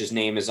 Chernovich's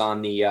name is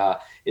on the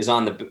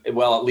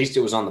well, at least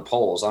it was on the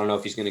polls. I don't know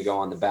if he's going to go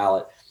on the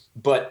ballot,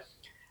 but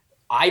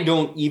I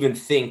don't even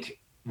think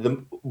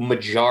the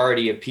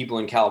majority of people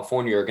in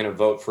California are going to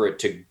vote for it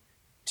to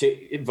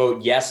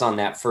vote yes on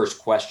that first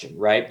question,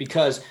 right?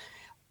 Because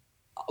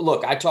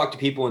look, I talk to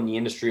people in the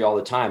industry all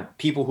the time,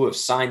 people who have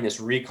signed this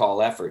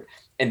recall effort,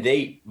 and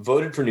they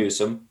voted for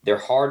Newsom. They're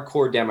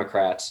hardcore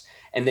Democrats.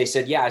 And they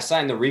said, yeah, I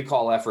signed the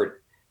recall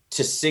effort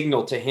to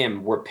signal to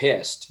him we're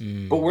pissed,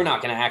 but we're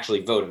not going to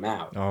actually vote him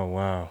out. Oh,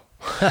 wow.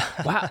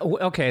 Wow.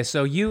 Okay,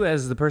 so you,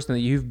 as the person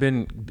that you've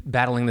been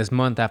battling this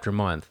month after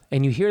month,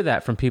 and you hear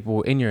that from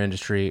people in your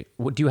industry,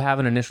 do you have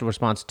an initial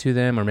response to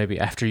them, or maybe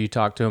after you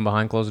talk to them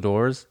behind closed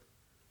doors?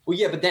 Well,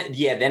 yeah, but then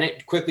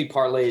it quickly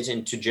parlays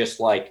into just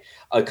like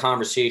a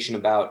conversation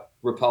about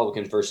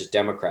Republicans versus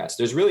Democrats.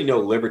 There's really no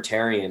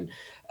libertarian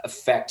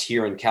effect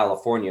here in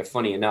California.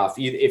 Funny enough,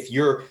 if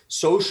you're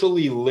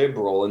socially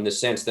liberal in the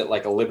sense that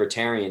like a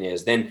libertarian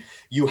is, then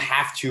you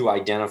have to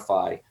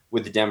identify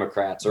with the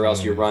Democrats or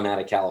else you run out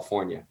of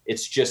California.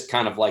 It's just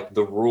kind of like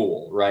the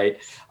rule,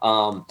 right?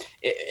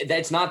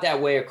 That's not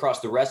that way across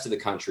the rest of the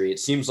country. It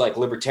seems like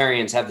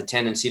libertarians have the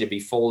tendency to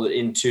be folded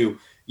into,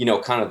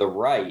 kind of the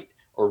right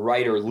or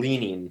right-or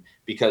leaning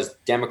because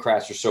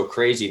Democrats are so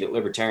crazy that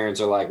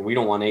libertarians are like, we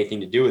don't want anything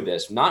to do with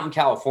this. Not in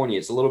California.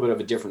 It's a little bit of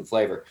a different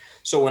flavor.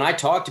 So when I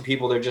talk to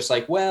people, they're just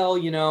like, well,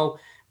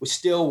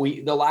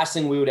 the last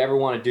thing we would ever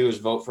want to do is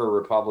vote for a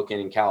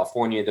Republican in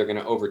California. They're going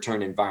to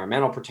overturn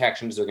environmental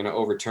protections. They're going to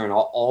overturn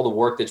all the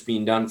work that's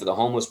being done for the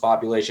homeless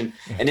population.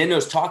 And then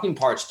those talking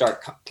points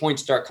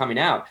start coming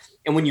out.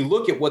 And when you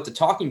look at what the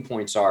talking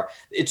points are,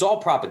 it's all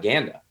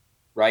propaganda.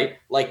 Right?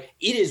 Like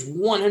it is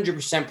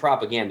 100%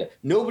 propaganda.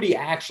 Nobody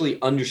actually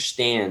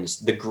understands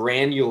the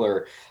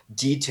granular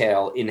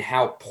detail in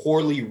how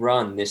poorly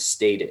run this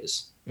state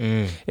is.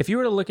 If you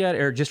were to look at it,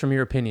 Eric, just from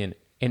your opinion,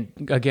 and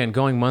again,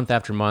 going month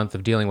after month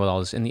of dealing with all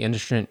this in the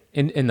industry,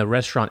 in the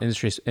restaurant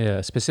industry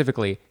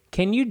specifically,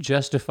 can you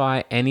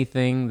justify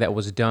anything that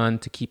was done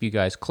to keep you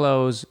guys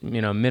closed,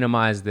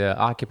 minimize the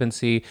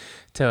occupancy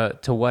to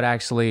what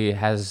actually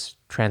has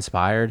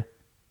transpired?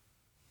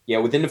 Yeah,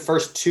 within the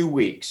first 2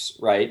 weeks,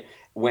 right?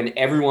 When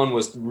everyone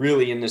was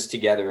really in this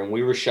together and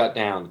we were shut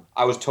down,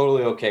 I was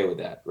totally okay with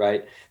that,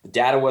 right? The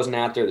data wasn't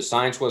out there. The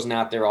science wasn't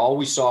out there. All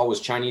we saw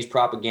was Chinese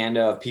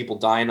propaganda of people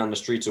dying on the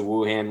streets of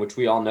Wuhan, which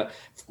we all know,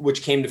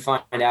 which came to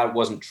find out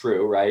wasn't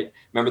true, right?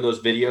 Remember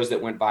those videos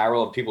that went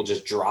viral of people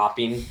just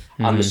dropping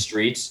on the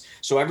streets?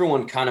 So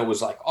everyone kind of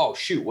was like, oh,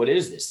 shoot, what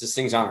is this? This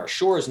thing's on our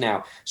shores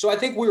now. So I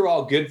think we were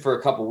all good for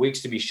a couple of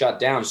weeks to be shut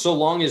down, so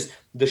long as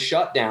the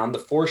shutdown, the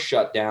forced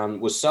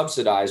shutdown, was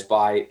subsidized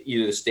by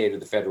either the state or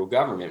the federal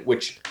government,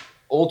 which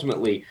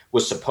ultimately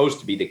was supposed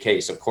to be the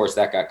case. Of course,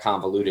 that got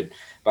convoluted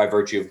by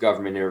virtue of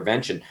government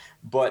intervention.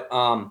 But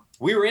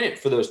we were in it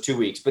for those 2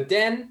 weeks. But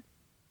then,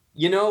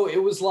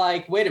 it was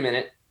like, wait a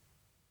minute,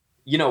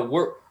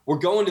 we're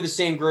going to the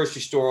same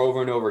grocery store over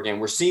and over again.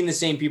 We're seeing the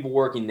same people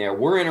working there.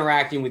 We're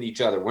interacting with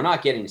each other. We're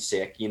not getting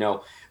sick.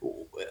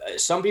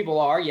 Some people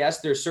are,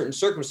 yes, there's certain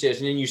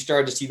circumstances, and then you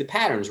start to see the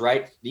patterns,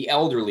 right? The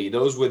elderly,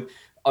 those with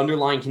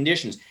underlying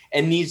conditions.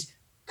 And these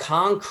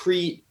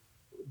concrete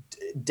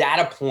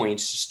data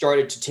points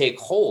started to take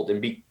hold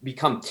and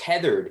become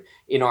tethered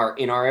in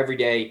our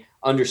everyday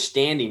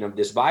understanding of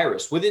this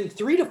virus within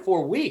 3 to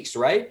 4 weeks,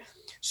 right?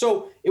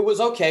 So it was,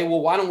 okay,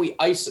 well, why don't we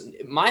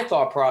isolate? My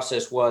thought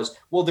process was,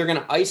 well, they're going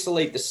to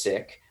isolate the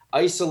sick,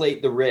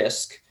 isolate the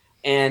risk,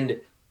 and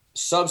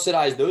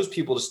subsidize those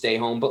people to stay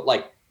home. But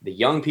like the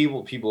young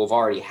people who've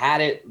already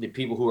had it, the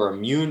people who are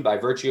immune by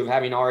virtue of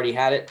having already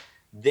had it,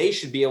 they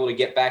should be able to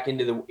get back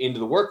into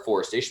the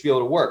workforce. They should be able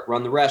to work,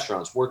 run the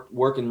restaurants,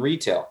 work in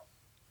retail.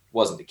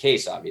 Wasn't the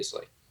case,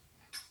 obviously.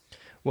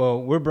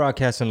 Well, we're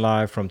broadcasting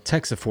live from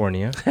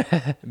Texafornia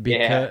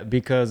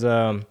because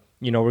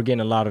we're getting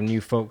a lot of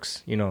new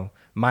folks,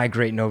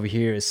 migrating over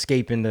here,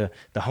 escaping the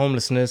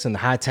homelessness and the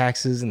high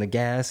taxes and the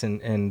gas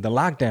and the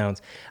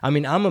lockdowns. I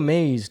mean, I'm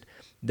amazed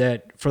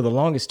that for the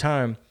longest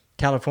time,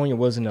 California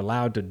wasn't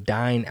allowed to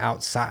dine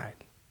outside.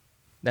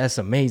 That's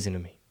amazing to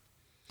me.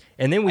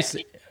 And then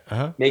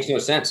makes no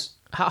sense.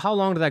 How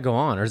long did that go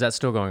on, or is that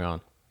still going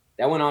on?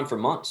 That went on for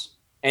months.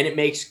 And it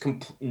makes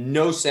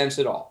no sense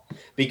at all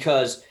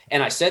because,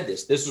 and I said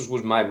this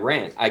was my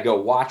rant. I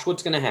go, watch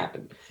what's going to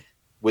happen.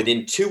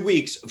 Within 2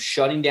 weeks of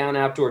shutting down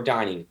outdoor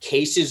dining,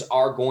 cases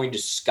are going to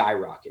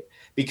skyrocket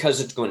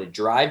because it's going to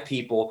drive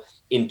people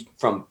in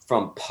from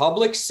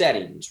public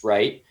settings,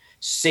 right?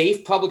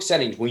 Safe public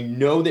settings. We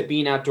know that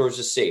being outdoors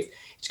is safe.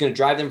 It's going to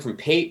drive them from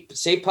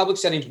safe public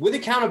settings with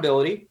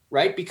accountability,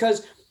 right?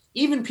 Because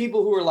even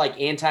people who are like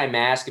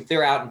anti-mask, if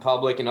they're out in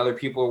public and other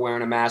people are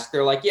wearing a mask,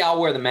 they're like, yeah,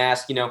 I'll wear the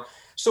mask,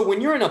 So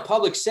when you're in a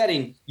public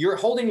setting, you're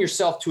holding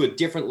yourself to a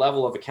different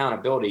level of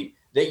accountability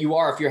that you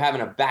are if you're having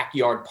a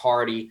backyard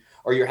party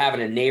or you're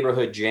having a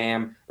neighborhood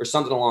jam or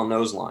something along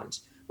those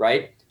lines,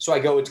 right? So I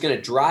go, it's going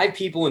to drive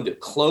people into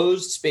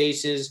closed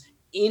spaces,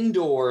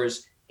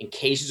 indoors, and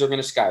cases are going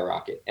to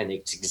skyrocket. And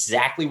it's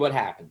exactly what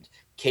happened.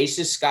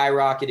 Cases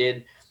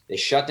skyrocketed. They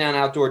shut down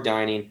outdoor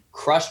dining,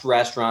 crushed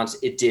restaurants.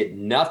 It did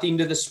nothing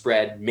to the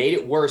spread, made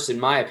it worse, in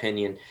my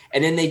opinion.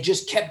 And then they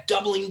just kept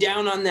doubling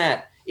down on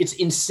that. It's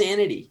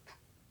insanity.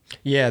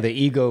 Yeah, the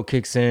ego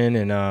kicks in,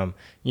 and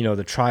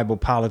the tribal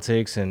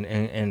politics,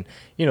 and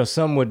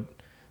some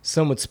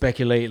would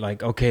speculate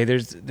like, okay,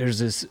 there's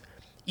this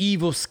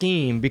evil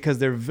scheme because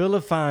they're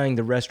vilifying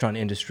the restaurant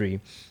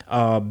industry.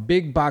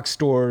 Big box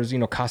stores,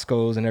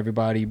 Costco's and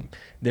everybody,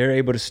 they're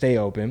able to stay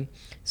open.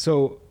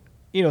 So,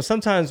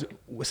 sometimes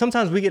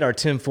we get our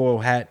tinfoil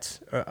hats.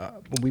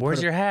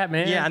 Where's your hat,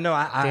 man? Yeah, I know.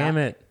 Damn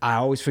it. I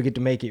always forget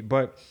to make it.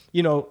 But,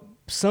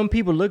 some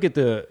people look at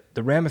the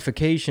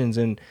ramifications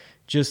and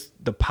just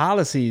the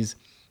policies,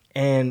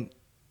 and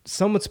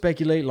some would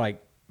speculate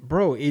like,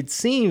 bro, it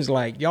seems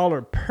like y'all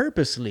are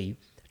purposely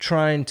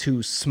trying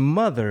to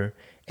smother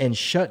and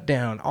shut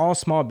down all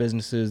small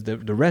businesses, the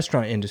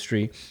restaurant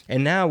industry.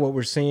 And now what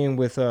we're seeing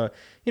with, the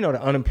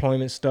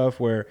unemployment stuff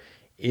where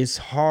it's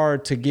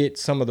hard to get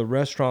some of the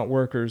restaurant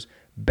workers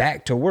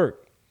back to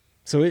work.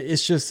 So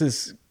it's just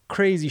this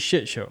crazy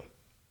shit show.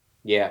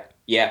 Yeah.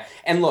 Yeah.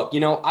 And look,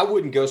 I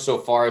wouldn't go so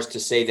far as to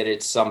say that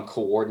it's some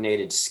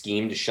coordinated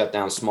scheme to shut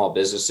down small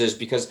businesses,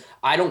 because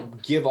I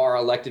don't give our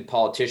elected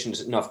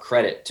politicians enough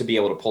credit to be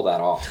able to pull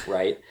that off,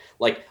 right?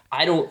 Like,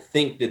 I don't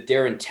think that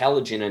they're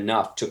intelligent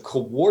enough to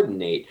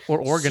coordinate or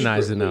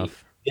organize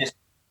enough.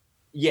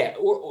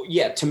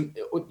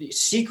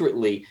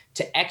 Secretly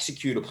to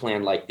execute a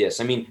plan like this.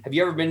 I mean, have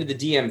you ever been to the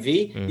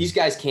DMV? These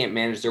guys can't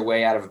manage their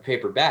way out of a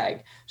paper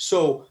bag.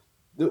 So,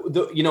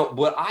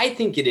 what I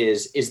think it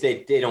is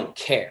that they don't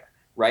care.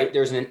 Right?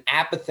 There's an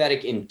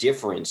apathetic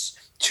indifference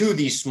to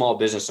these small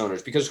business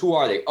owners, because who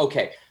are they?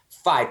 Okay,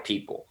 5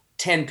 people,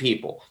 10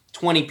 people,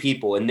 20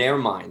 people in their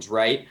minds,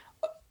 right?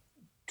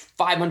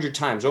 500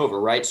 times over,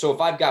 right? So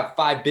if I've got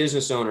 5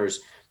 business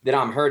owners that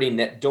I'm hurting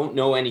that don't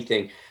know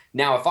anything,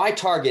 now if I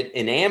target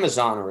an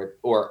Amazon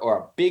or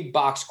a big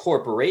box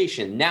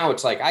corporation, now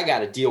it's like I got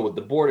to deal with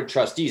the board of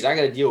trustees. I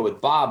got to deal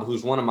with Bob,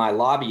 who's one of my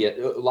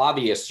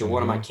lobbyists or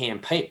one of my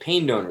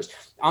campaign donors.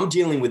 I'm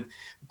dealing with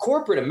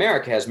corporate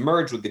America has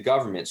merged with the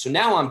government. So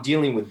now I'm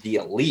dealing with the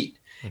elite,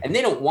 and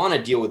they don't want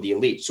to deal with the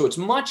elite. So it's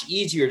much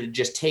easier to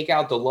just take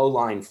out the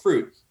low-lying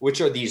fruit,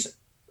 which are these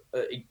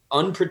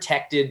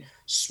unprotected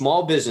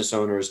small business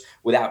owners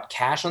without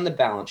cash on the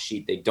balance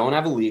sheet. They don't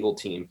have a legal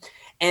team.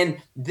 And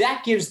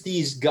that gives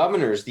these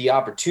governors the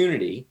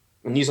opportunity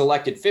and these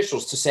elected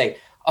officials to say,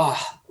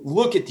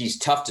 look at these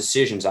tough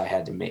decisions I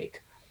had to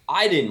make.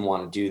 I didn't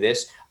want to do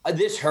this.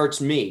 This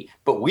hurts me,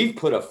 but we've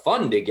put a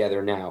fund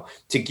together now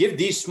to give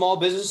these small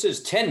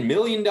businesses $10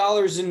 million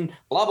in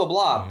blah, blah,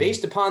 blah,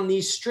 based upon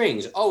these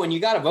strings. Oh, and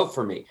you got to vote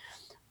for me.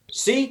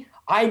 See,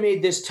 I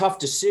made this tough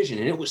decision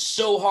and it was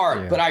so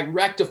hard, but I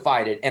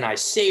rectified it and I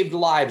saved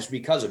lives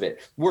because of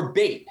it. We're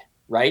bait,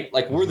 right?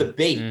 Like we're the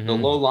bait, the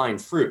low-lying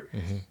fruit.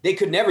 They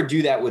could never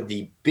do that with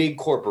the big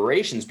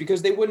corporations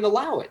because they wouldn't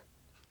allow it.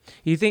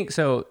 You think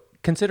so?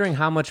 Considering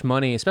how much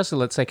money, especially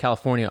let's say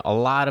California, a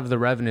lot of the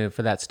revenue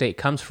for that state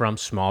comes from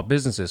small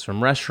businesses,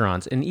 from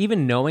restaurants. And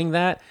even knowing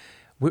that,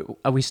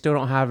 we still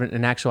don't have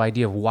an actual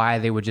idea of why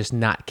they would just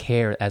not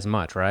care as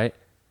much, right?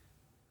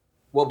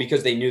 Well,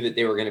 because they knew that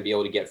they were going to be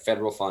able to get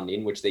federal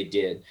funding, which they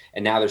did.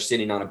 And now they're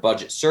sitting on a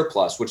budget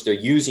surplus, which they're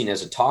using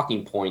as a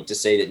talking point to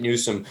say that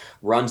Newsom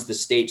runs the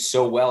state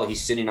so well,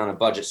 he's sitting on a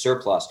budget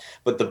surplus.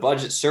 But the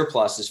budget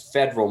surplus is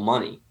federal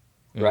money.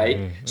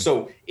 Right.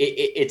 So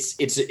it's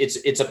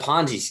a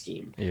Ponzi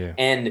scheme. Yeah.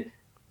 And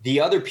the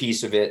other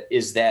piece of it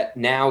is that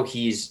now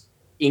he's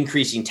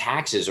increasing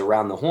taxes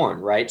around the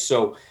horn. Right.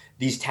 So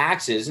these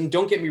taxes, and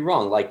don't get me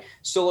wrong, like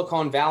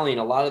Silicon Valley and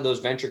a lot of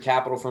those venture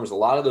capital firms, a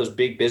lot of those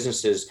big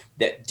businesses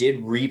that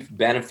did reap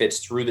benefits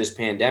through this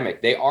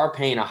pandemic, they are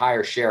paying a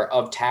higher share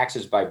of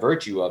taxes by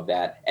virtue of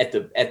that at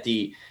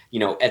the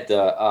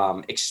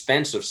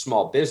expense of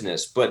small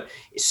business. But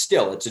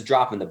still, it's a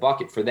drop in the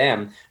bucket for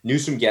them.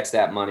 Newsom gets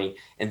that money.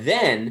 And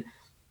then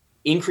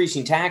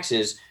increasing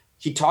taxes,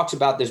 he talks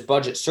about this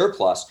budget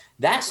surplus.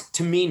 That's,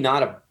 to me,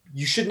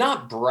 you should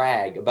not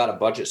brag about a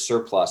budget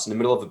surplus in the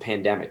middle of a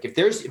pandemic. If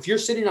you're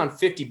sitting on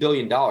 $50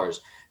 billion,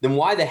 then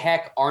why the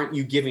heck aren't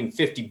you giving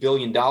 $50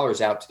 billion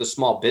out to the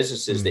small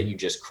businesses that you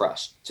just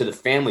crushed, to the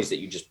families that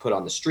you just put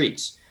on the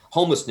streets?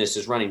 Homelessness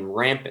is running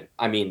rampant.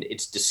 I mean,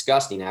 it's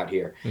disgusting out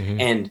here.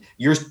 And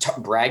you're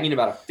bragging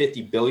about a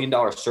 $50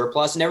 billion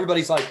surplus, and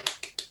everybody's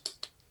like,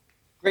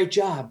 great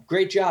job,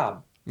 great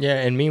job.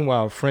 Yeah, and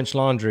meanwhile, French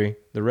Laundry,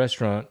 the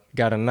restaurant,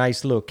 got a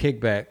nice little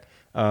kickback.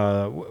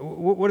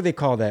 What do they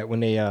call that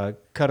when they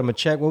cut them a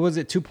check? What was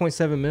it,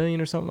 $2.7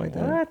 million or something like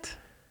that? What?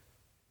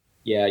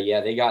 Yeah.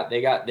 They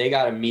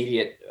got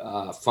immediate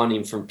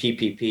funding from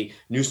PPP.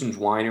 Newsom's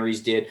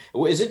wineries did.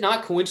 Is it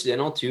not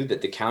coincidental too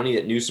that the county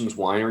that Newsom's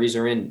wineries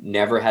are in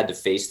never had to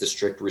face the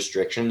strict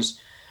restrictions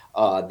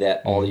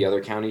that all the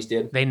other counties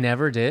did? They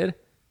never did.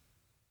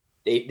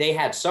 They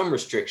had some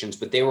restrictions,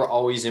 but they were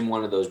always in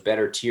one of those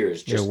better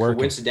tiers, just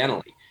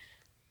coincidentally.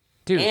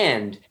 Dude.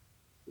 And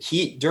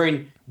he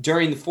during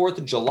the 4th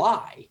of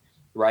July,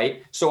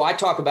 right? So I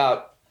talk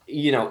about,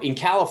 in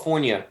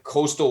California,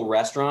 coastal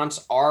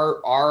restaurants,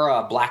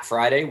 our Black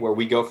Friday, where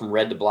we go from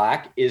red to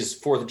black, is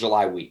 4th of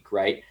July week,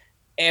 right?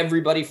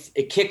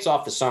 It kicks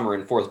off the summer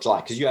in 4th of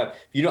July because I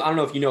don't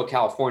know if you know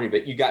California,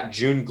 but you got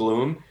June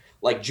gloom.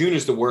 Like June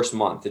is the worst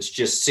month. It's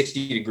just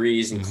 60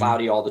 degrees and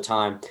cloudy all the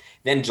time.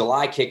 Then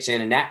July kicks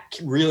in, and that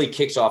really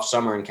kicks off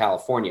summer in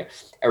California.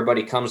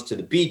 Everybody comes to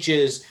the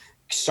beaches.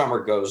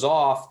 Summer goes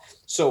off.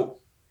 So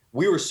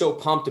we were so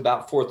pumped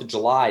about 4th of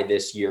July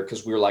this year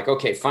because we were like,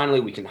 okay, finally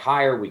we can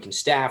hire, we can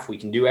staff, we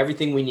can do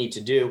everything we need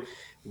to do.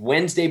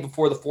 Wednesday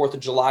before the 4th of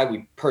July,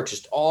 we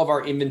purchased all of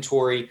our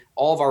inventory,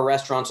 all of our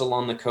restaurants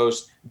along the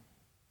coast,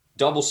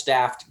 double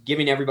staffed,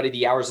 giving everybody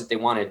the hours that they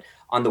wanted.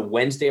 On the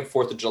Wednesday of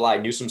 4th of July,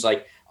 Newsom's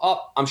like,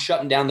 oh, I'm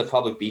shutting down the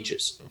public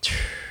beaches.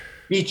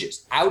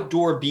 Beaches,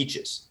 outdoor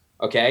beaches,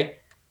 okay?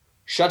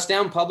 Shuts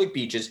down public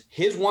beaches.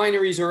 His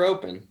wineries are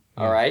open,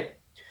 all right?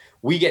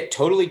 We get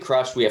totally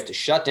crushed. We have to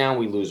shut down.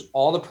 We lose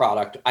all the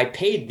product. I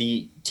paid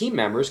the team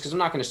members because I'm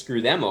not going to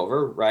screw them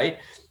over, right?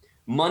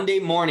 Monday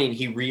morning,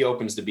 he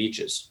reopens the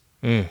beaches.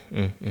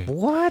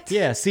 What?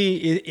 Yeah, see,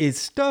 it's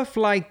stuff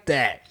like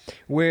that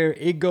where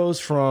it goes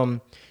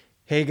from,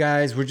 hey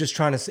guys, we're just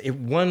trying to, if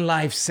one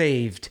life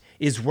saved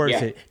is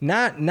worth it.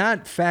 Not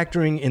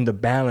factoring in the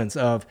balance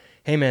of,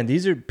 hey man,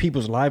 these are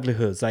people's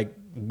livelihoods. Like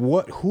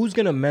who's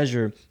going to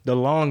measure the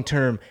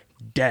long-term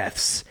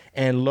deaths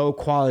and low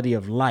quality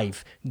of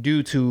life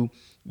due to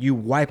you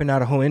wiping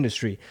out a whole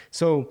industry?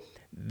 So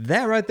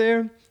that right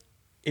there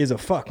is a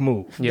fuck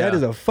move. Yeah. That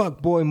is a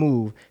fuck boy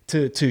move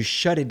to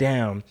shut it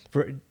down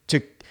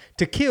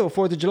to kill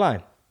 4th of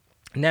July.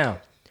 Now,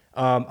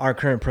 our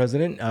current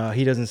president,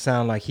 he doesn't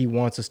sound like he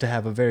wants us to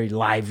have a very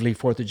lively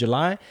 4th of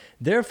July.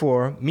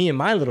 Therefore, me and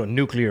my little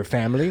nuclear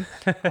family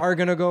are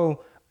going to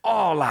go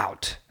all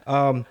out.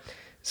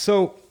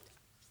 So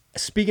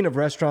speaking of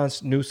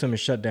restaurants, Newsom and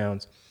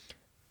shutdowns,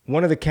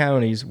 one of the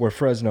counties where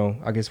Fresno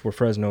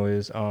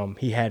is,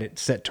 he had it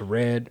set to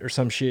red or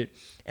some shit.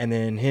 And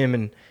then him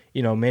and,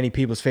 many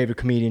people's favorite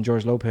comedian,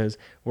 George Lopez,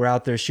 were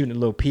out there shooting a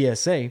little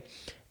PSA.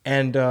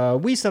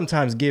 And we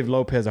sometimes give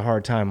Lopez a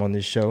hard time on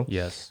this show.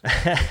 Yes.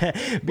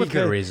 With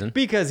good reason.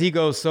 Because he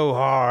goes so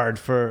hard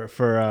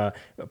for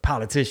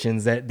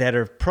politicians that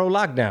are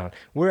pro-lockdown.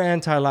 We're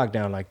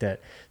anti-lockdown like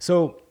that.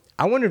 So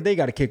I wonder if they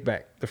got a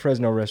kickback, the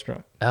Fresno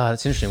restaurant. Oh,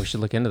 that's interesting. We should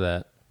look into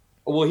that.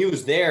 Well, he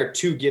was there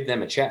to give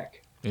them a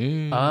check.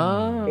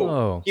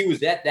 Oh. He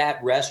was at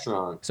that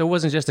restaurant. So it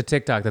wasn't just a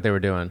TikTok that they were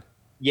doing.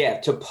 Yeah,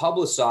 to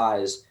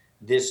publicize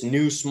this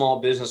new small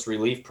business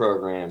relief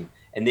program,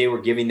 and they were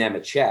giving them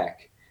a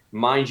check.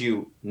 Mind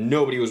you,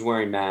 nobody was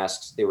wearing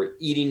masks. They were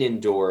eating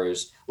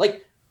indoors.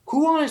 Like,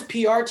 who on his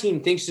PR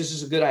team thinks this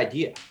is a good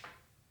idea?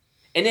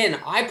 And then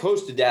I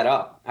posted that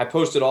up. I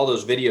posted all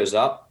those videos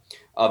up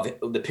of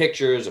the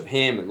pictures of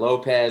him and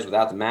Lopez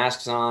without the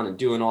masks on and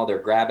doing all their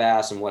grab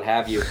ass and what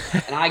have you.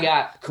 And I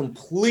got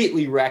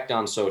completely wrecked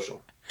on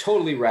social.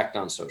 Totally wrecked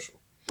on social.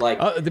 Like,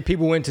 the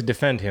people went to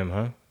defend him,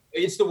 huh?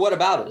 It's the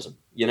whataboutism,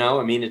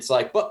 I mean, it's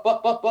like,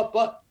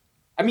 but.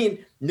 I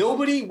mean,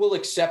 nobody will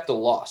accept a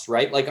loss,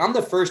 right? Like, I'm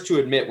the first to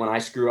admit when I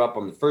screw up.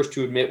 I'm the first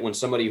to admit when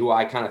somebody who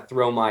I kind of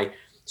throw my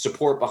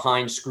support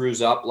behind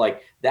screws up.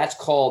 Like, that's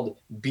called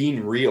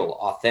being real,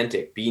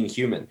 authentic, being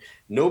human.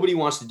 Nobody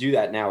wants to do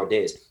that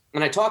nowadays.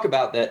 And I talk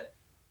about that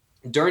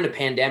during the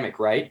pandemic,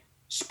 right?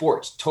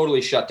 Sports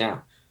totally shut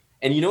down.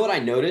 And you know what I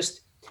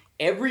noticed?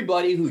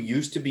 Everybody who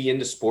used to be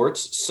into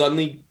sports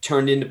suddenly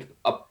turned into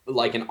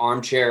like an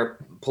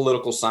armchair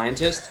political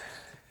scientist.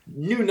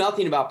 Knew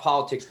nothing about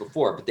politics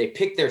before, but they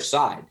picked their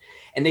side.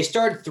 And they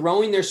started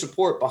throwing their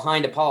support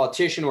behind a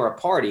politician or a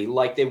party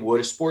like they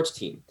would a sports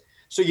team.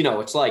 So,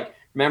 it's like,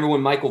 remember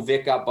when Michael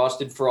Vick got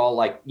busted for all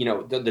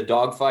the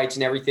dog fights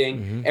and everything?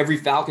 Mm-hmm. Every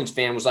Falcons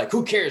fan was like,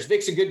 who cares?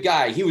 Vic's a good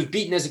guy. He was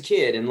beaten as a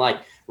kid. And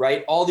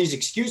right? All these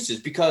excuses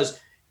because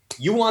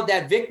you want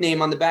that Vic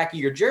name on the back of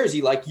your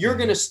jersey. Like, you're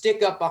going to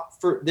stick up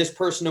for this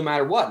person no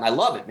matter what. And I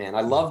love it, man.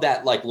 I love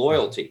that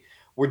loyalty.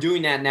 We're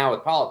doing that now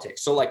with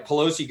politics. So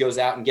Pelosi goes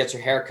out and gets her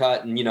hair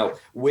cut and,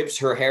 whips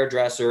her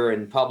hairdresser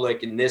in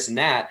public and this and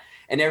that.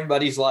 And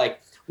everybody's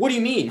like, what do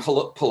you mean?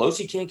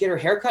 Pelosi can't get her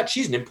hair cut?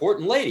 She's an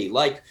important lady.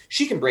 Like,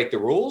 she can break the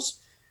rules.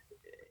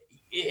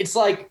 It's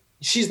like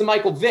she's the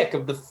Michael Vick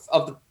of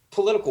the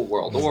political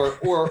world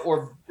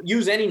or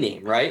use any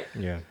name, right?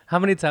 Yeah. How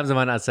many times have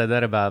I not said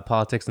that about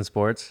politics and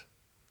sports?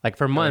 Like,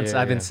 for months,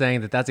 I've been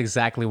saying that that's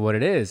exactly what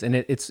it is. And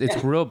it's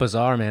real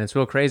bizarre, man. It's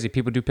real crazy.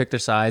 People do pick their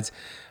sides.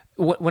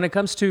 When it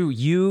comes to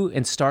you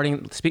and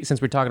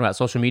since we're talking about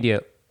social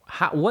media,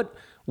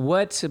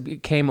 what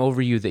came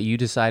over you that you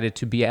decided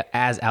to be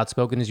as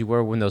outspoken as you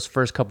were when those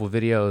first couple of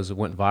videos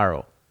went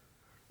viral?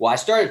 Well, I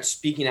started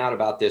speaking out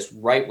about this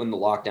right when the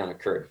lockdown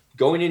occurred.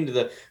 Going into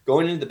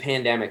the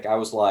pandemic, I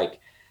was like,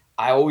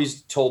 I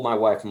always told my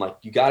wife, I'm like,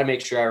 you got to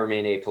make sure I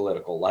remain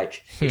apolitical.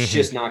 Like, it's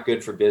just not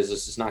good for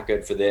business. It's not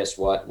good for this,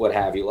 what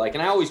have you. Like,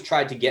 and I always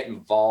tried to get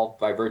involved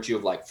by virtue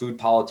of food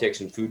politics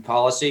and food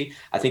policy.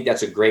 I think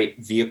that's a great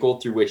vehicle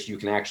through which you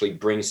can actually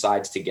bring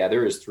sides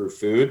together is through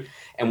food.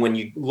 And when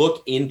you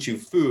look into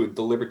food,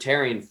 the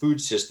libertarian food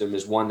system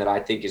is one that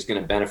I think is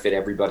going to benefit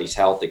everybody's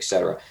health, et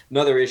cetera.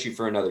 Another issue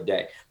for another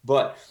day.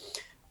 But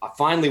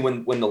finally,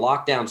 when the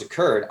lockdowns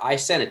occurred, I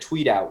sent a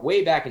tweet out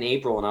way back in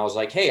April, and I was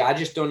like, hey, I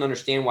just don't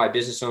understand why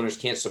business owners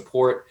can't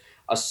support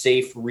a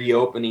safe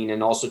reopening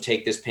and also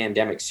take this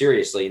pandemic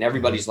seriously. And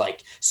everybody's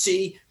like,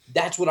 see,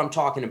 that's what I'm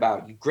talking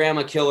about. You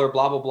grandma killer,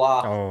 blah, blah,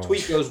 blah. Oh.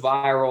 Tweet goes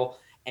viral.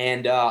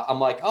 And I'm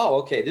like, oh,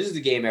 okay, this is the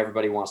game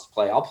everybody wants to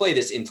play. I'll play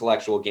this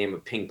intellectual game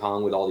of ping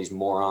pong with all these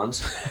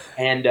morons.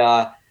 And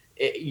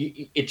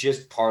it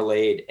just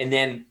parlayed. And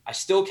then I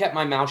still kept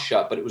my mouth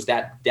shut, but it was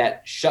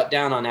that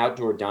shutdown on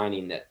outdoor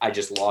dining that I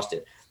just lost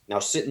it. Now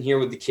sitting here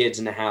with the kids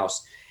in the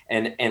house,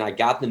 and I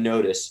got the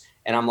notice,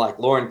 and I'm like,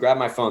 Lauren, grab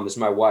my phone. This is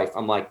my wife.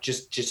 I'm like,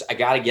 just I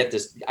gotta get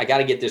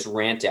this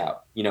rant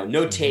out.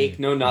 No take,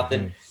 no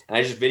nothing. And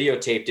I just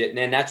videotaped it. And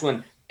then that's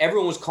when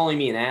everyone was calling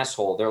me an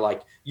asshole. They're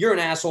like, you're an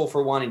asshole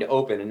for wanting to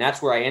open. And that's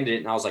where I ended it.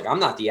 And I was like, I'm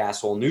not the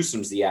asshole.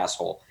 Newsom's the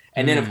asshole.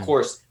 And then, of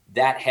course,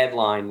 that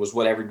headline was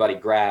what everybody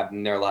grabbed.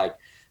 And they're like,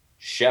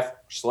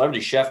 celebrity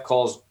chef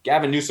calls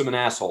Gavin Newsom an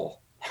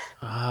asshole.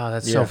 Oh,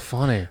 that's so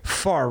funny.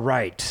 Far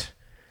right.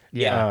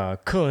 Yeah.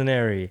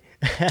 Culinary.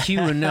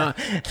 Culinary.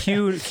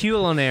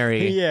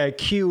 Yeah,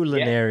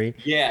 culinary.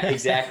 Yeah,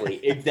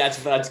 exactly.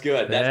 That's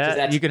good.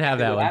 That's you can have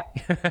that one.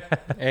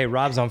 Hey,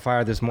 Rob's on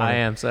fire this morning. I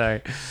am,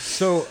 sorry.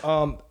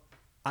 So,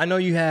 I know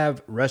you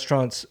have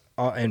restaurants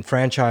and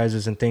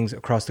franchises and things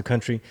across the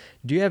country.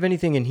 Do you have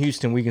anything in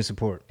Houston we can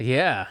support?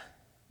 Yeah.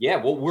 Yeah,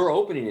 well, we're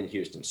opening in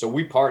Houston. So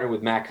we partner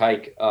with Mac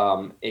Hike.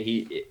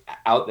 He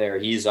out there.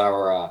 He's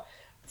our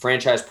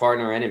franchise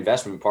partner and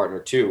investment partner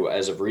too,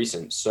 as of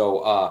recent.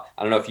 So I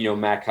don't know if you know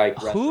Mac Hike.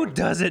 Who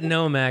doesn't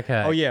know Mac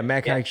Hike? Oh yeah,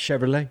 Mac Hike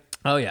Chevrolet.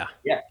 Oh yeah.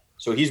 Yeah.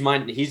 So it's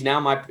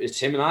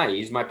him and I.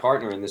 He's my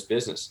partner in this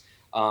business.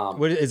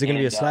 What is it going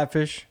to be? A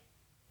slapfish?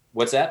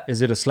 What's that?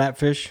 Is it a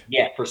slapfish?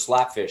 Yeah, for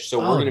Slapfish. So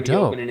we're going to be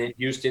opening in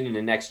Houston in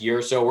the next year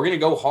or so. We're going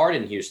to go hard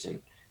in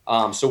Houston.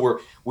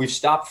 So we've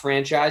stopped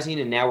franchising,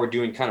 and now we're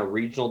doing kind of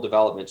regional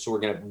development. So we're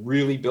going to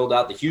really build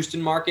out the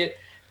Houston market,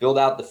 build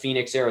out the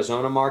Phoenix,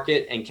 Arizona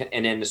market,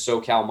 and then the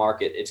SoCal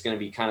market. It's going to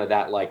be kind of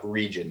that like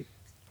region.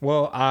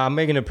 Well, I'm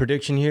making a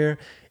prediction here.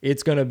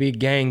 It's going to be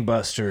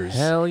gangbusters.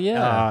 Hell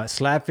yeah.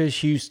 Slapfish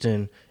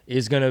Houston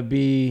is going to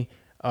be,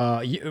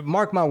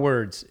 mark my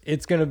words,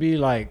 it's going to be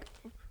like,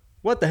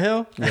 what the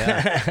hell?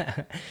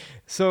 Yeah.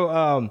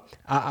 So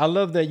I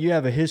love that you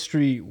have a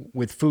history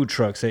with food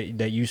trucks,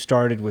 that you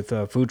started with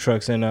food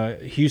trucks.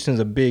 And Houston's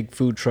a big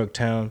food truck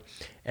town.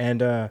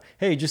 And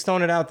hey, just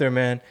throwing it out there,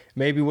 man.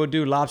 Maybe we'll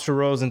do lobster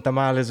rolls and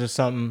tamales or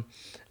something.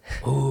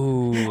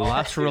 Ooh,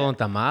 lobster roll and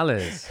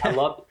tamales.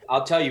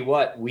 I'll tell you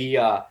what, I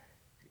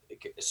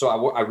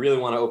really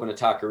want to open a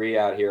taqueria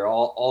out here.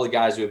 All the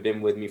guys who have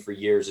been with me for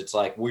years, it's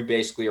like we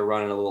basically are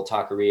running a little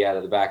taqueria out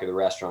of the back of the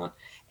restaurant.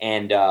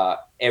 And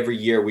every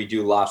year we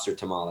do lobster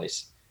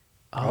tamales.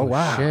 Oh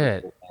wow!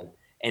 Shit.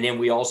 And then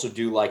we also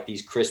do like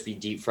these crispy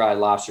deep fried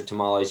lobster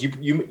tamales. I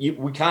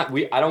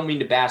don't mean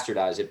to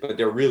bastardize it, but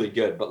they're really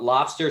good. But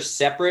lobster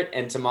separate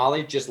and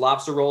tamale, just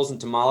lobster rolls and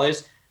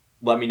tamales.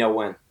 Let me know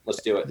when.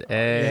 Let's do it.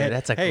 Hey,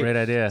 that's a great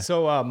idea.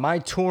 So my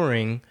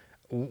touring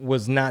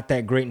was not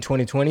that great in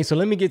 2020. So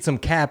let me get some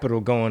capital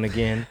going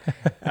again.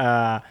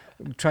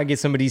 Try to get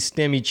some of these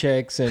STEMI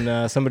checks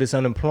and some of this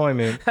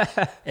unemployment,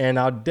 and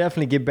I'll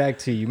definitely get back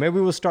to you. Maybe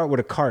we'll start with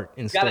a cart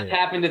instead. Got to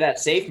tap into that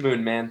Safe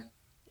Moon, man.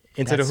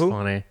 Into that's the who?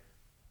 Funny.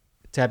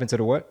 Tap into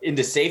the what?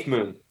 Into Safe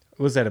Moon.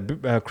 Was that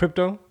a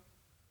crypto?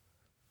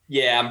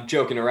 Yeah, I'm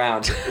joking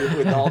around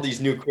with all these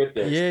new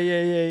cryptos.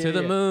 Yeah. To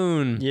the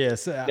moon.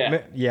 Yes.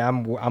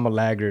 I'm a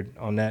laggard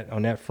on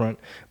that front.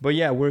 But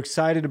yeah, we're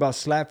excited about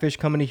Slapfish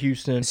coming to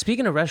Houston.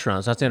 Speaking of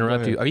restaurants, not to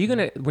interrupt you, are you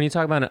gonna, when you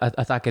talk about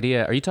a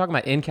taqueria, are you talking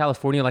about in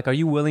California? Like, are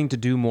you willing to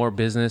do more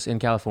business in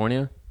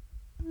California?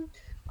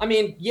 I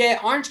mean, yeah,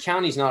 Orange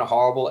County's not a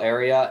horrible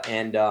area,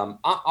 and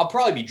I'll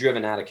probably be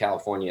driven out of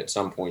California at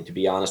some point, to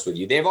be honest with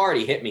you. They've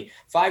already hit me.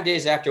 5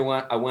 days after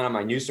I went on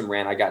my Newsom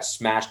rant, I got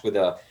smashed with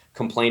a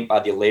complaint by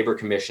the Labor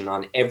Commission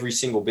on every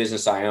single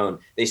business I own.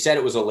 They said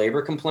it was a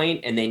labor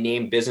complaint, and they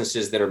named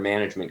businesses that are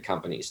management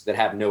companies that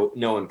have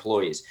no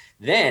employees.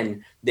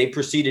 Then they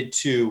proceeded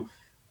to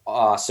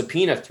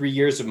subpoena 3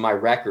 years of my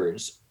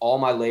records, all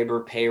my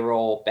labor,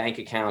 payroll, bank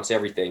accounts,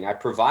 everything. I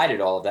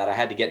provided all of that. I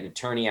had to get an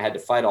attorney. I had to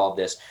fight all of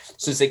this.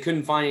 Since they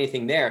couldn't find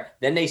anything there,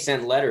 then they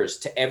sent letters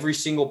to every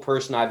single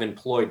person I've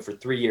employed for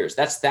 3 years.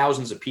 That's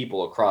thousands of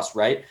people across,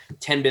 right?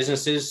 10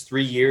 businesses,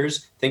 3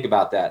 years. Think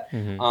about that.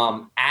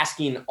 Mm-hmm.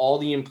 Asking all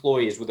the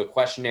employees with a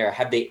questionnaire,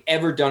 have they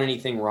ever done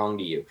anything wrong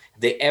to you?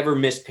 Have they ever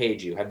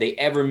mispaid you? Have they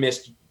ever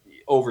missed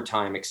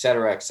overtime, et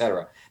cetera, et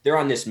cetera? They're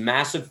on this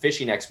massive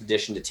fishing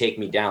expedition to take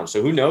me down.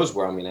 So who knows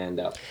where I'm going to end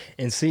up.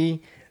 And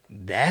see,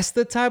 that's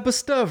the type of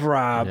stuff,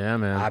 Rob, yeah,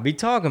 man, I be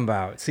talking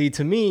about. See,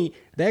 to me,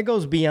 that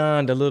goes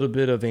beyond a little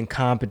bit of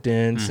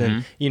incompetence,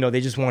 and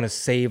they just want to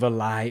save a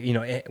life.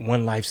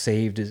 One life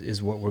saved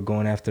is what we're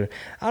going after.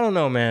 I don't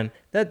know, man.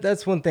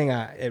 That's one thing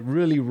it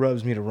really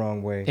rubs me the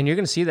wrong way. And you're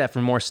going to see that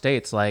from more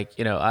states. Like,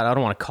 I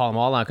don't want to call them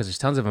all out because there's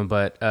tons of them,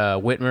 but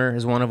Whitmer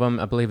is one of them,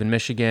 I believe, in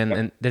Michigan. Yep.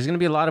 And there's going to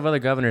be a lot of other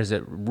governors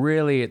that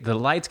really, the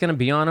light's going to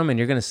be on them, and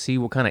you're going to see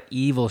what kind of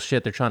evil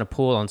shit they're trying to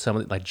pull on some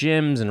of like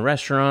gyms and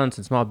restaurants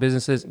and small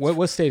businesses.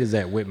 What state is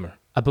that, Whitmer?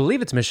 I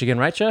believe it's Michigan,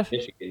 right, Chef?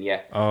 Michigan,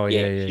 yeah. Oh,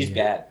 yeah. She's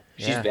bad.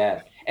 She's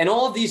bad. And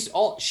all of these,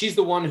 she's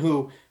the one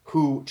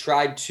who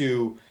tried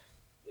to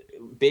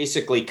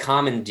basically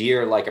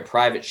commandeer like a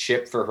private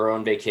ship for her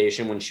own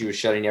vacation when she was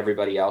shutting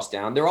everybody else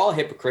down. They're all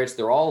hypocrites.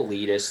 They're all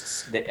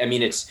elitists. I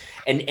mean, it's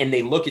and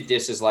they look at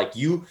this as like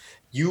you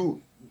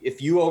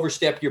if you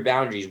overstep your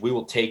boundaries, we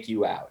will take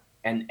you out.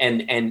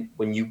 And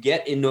when you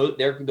get in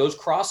those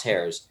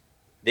crosshairs,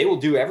 they will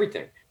do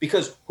everything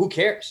because who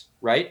cares,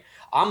 right?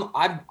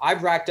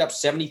 I've racked up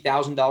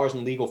 $70,000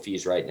 in legal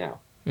fees right now.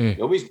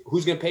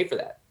 Who's going to pay for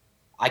that?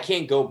 I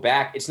can't go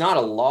back. It's not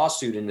a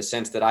lawsuit in the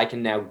sense that I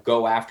can now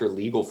go after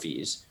legal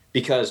fees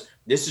because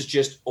this is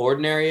just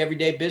ordinary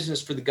everyday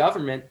business for the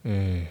government.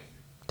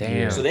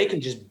 Damn. So they can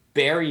just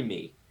bury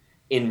me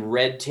in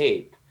red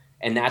tape.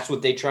 And that's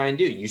what they try and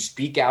do. You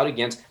speak out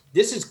against,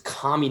 this is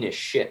communist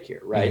shit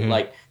here, right?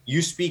 Like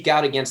you speak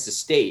out against the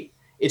state.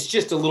 It's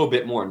just a little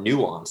bit more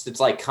nuanced. It's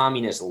like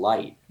communist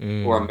light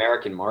or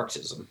American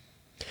Marxism.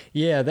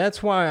 Yeah,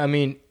 that's why, I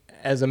mean,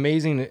 as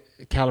amazing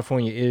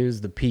California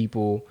is, the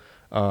people,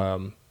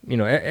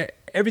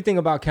 everything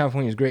about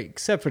California is great,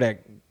 except for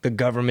the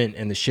government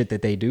and the shit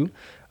that they do.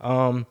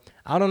 I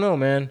don't know,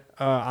 man.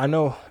 I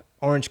know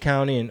Orange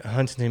County and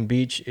Huntington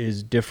Beach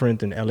is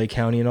different than LA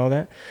County and all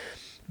that.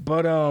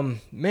 But,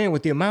 man,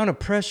 with the amount of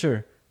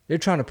pressure they're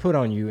trying to put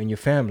on you and your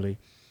family,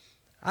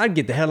 I'd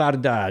get the hell out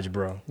of Dodge,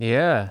 bro.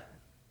 Yeah.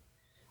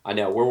 I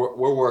know.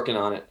 We're working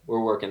on it.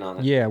 We're working on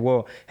it. Yeah,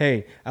 well,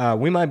 hey,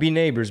 we might be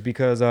neighbors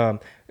because,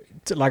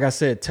 like I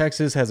said,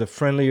 Texas has a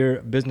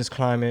friendlier business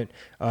climate.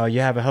 You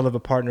have a hell of a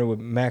partner with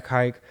Mac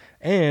Hike,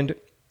 and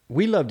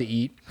we love to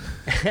eat.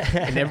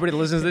 And everybody that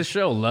listens to this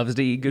show loves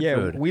to eat good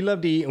food. Yeah, we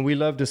love to eat, and we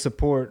love to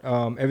support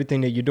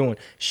everything that you're doing.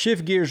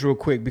 Shift gears real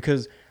quick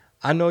because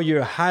I know you're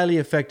a highly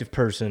effective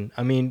person.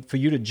 I mean, for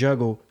you to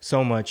juggle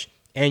so much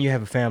and you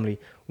have a family,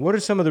 what are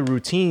some of the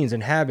routines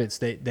and habits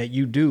that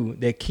you do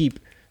that keep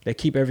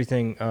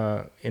everything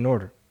in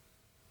order?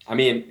 I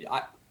mean,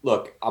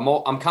 look,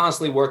 I'm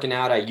constantly working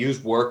out. I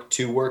use work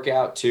to work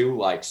out too.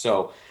 Like,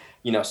 so,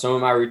 some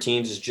of my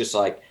routines is just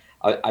like,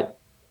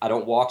 I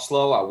don't walk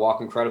slow. I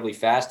walk incredibly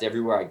fast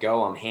everywhere I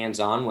go. I'm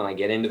hands-on. When I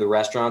get into the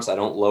restaurants, I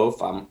don't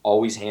loaf. I'm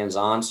always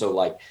hands-on. So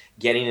like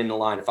getting in the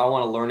line, if I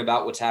want to learn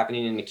about what's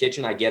happening in the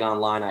kitchen, I get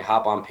online, I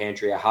hop on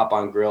pantry, I hop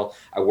on grill,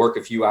 I work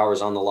a few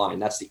hours on the line.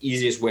 That's the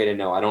easiest way to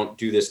know. I don't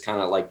do this kind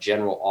of like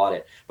general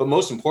audit, but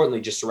most importantly,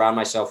 just surround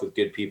myself with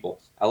good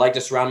people. I like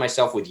to surround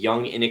myself with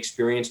young,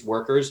 inexperienced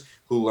workers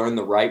who learn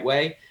the right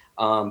way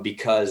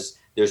because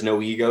there's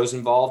no egos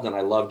involved, and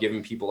I love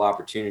giving people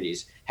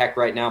opportunities. Heck,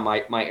 right now,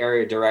 my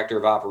area director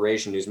of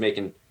operation, who's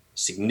making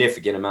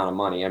significant amount of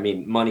money. I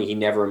mean, money he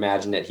never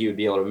imagined that he would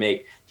be able to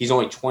make. He's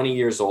only 20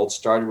 years old,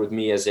 started with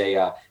me as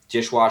a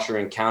dishwasher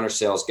and counter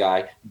sales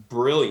guy.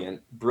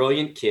 Brilliant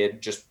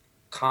kid, just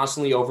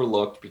constantly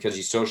overlooked because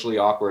he's socially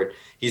awkward.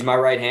 He's my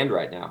right hand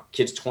right now.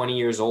 Kid's 20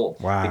 years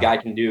old. Wow. The guy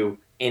can do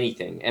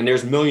anything. And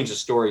there's millions of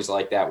stories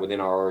like that within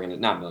our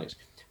organization. Not millions,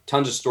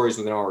 tons of stories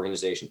within our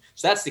organization.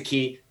 So that's the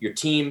key. Your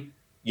team,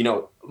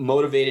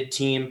 motivated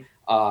team,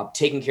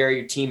 taking care of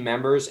your team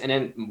members, and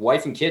then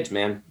wife and kids,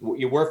 man.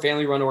 We're a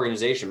family-run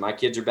organization. My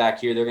kids are back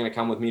here. They're going to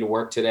come with me to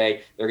work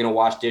today. They're going to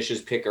wash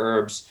dishes, pick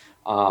herbs,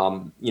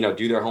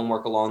 do their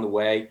homework along the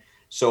way.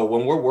 So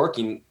when we're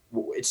working,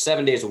 it's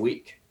 7 days a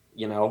week,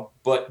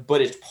 but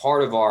it's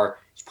part of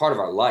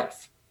our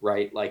life,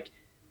 right? Like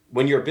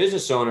when you're a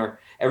business owner,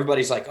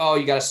 everybody's like, oh,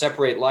 you got to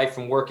separate life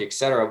from work, et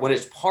cetera. When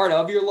it's part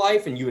of your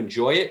life and you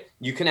enjoy it,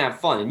 you can have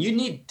fun. And you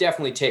need to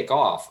definitely take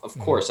off. Of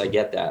course, I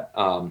get that.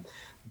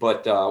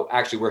 But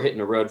actually, we're hitting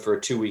the road for a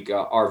 2-week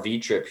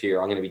RV trip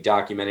here. I'm going to be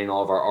documenting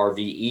all of our RV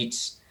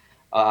eats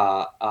in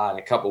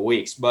a couple of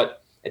weeks.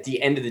 But at the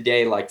end of the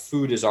day, like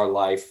food is our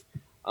life.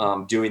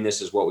 Doing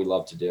this is what we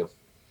love to do.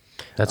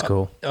 That's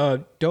cool.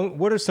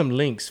 What are some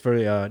links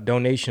for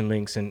donation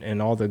links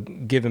and all the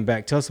giving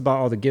back? Tell us about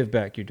all the give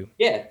back you do.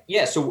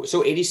 Yeah.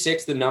 So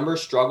 86, the number,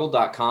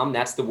 struggle.com.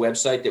 That's the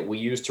website that we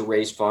use to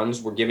raise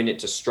funds. We're giving it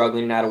to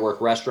struggling and out of work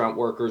restaurant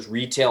workers,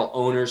 retail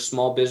owners,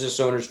 small business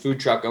owners, food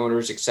truck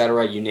owners, et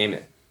cetera, you name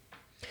it.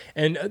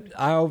 And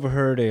I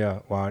heard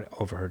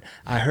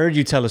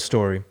you tell a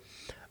story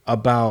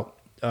about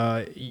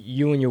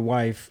you and your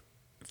wife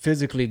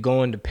physically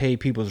going to pay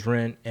people's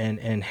rent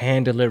and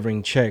hand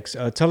delivering checks.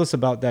 Tell us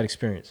about that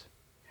experience.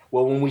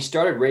 Well, when we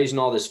started raising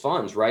all this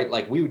funds, right,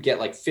 like we would get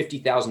like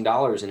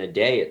 $50,000 in a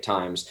day at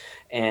times.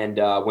 And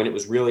when it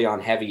was really on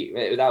heavy,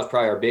 that was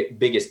probably our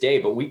biggest day.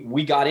 But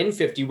we got in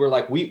 50. We're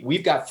like,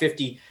 we've got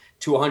 50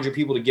 to 100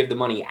 people to give the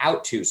money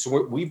out to.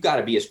 So we've got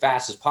to be as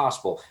fast as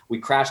possible. We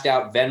crashed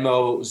out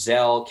Venmo,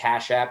 Zelle,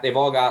 Cash App. They've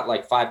all got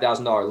like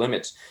 $5,000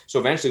 limits. So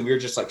eventually we were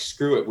just like,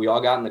 screw it. We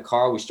all got in the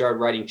car. We started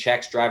writing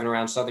checks, driving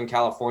around Southern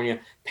California,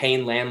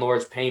 paying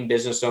landlords, paying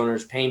business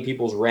owners, paying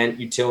people's rent,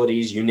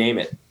 utilities, you name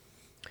it.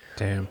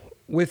 Damn.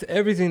 With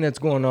everything that's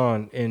going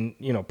on in,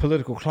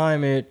 political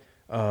climate,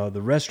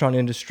 the restaurant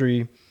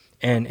industry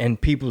and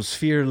people's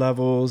fear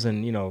levels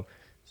and,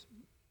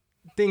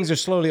 things are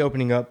slowly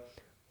opening up.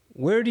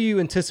 Where do you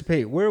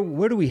anticipate?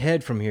 Where do we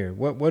head from here?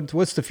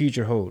 What's the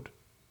future hold?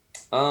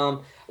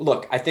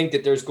 Look, I think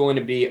that there's going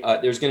to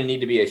need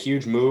to be a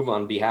huge move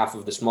on behalf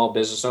of the small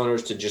business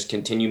owners to just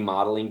continue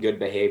modeling good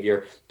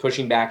behavior,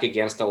 pushing back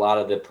against a lot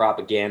of the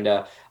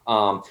propaganda,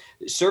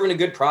 serving a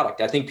good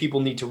product. I think people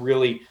need to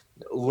really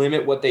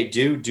limit what they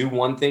do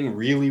one thing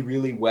really,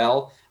 really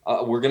well.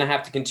 We're going to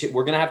have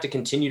to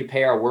continue to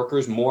pay our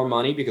workers more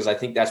money because I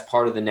think that's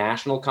part of the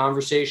national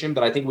conversation.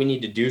 But I think we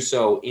need to do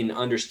so in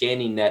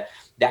understanding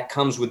that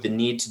comes with the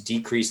need to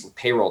decrease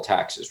payroll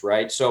taxes,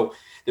 right? So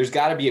there's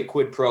got to be a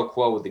quid pro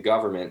quo with the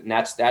government, and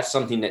that's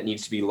something that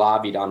needs to be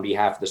lobbied on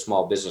behalf of the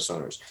small business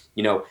owners.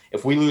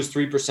 If we lose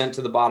 3%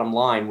 to the bottom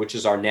line, which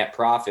is our net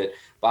profit,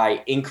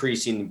 by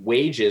increasing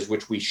wages,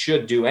 which we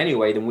should do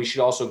anyway, then we should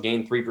also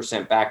gain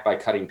 3% back by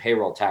cutting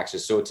payroll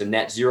taxes. So it's a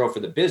net zero for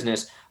the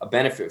business, a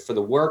benefit for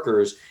the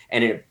workers,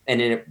 and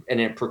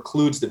it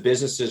precludes the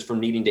businesses from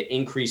needing to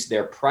increase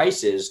their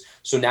prices.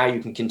 So now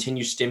you can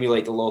continue to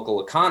stimulate the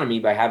local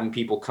economy by having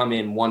people come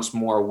in once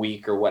more a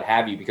week or what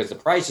have you, because the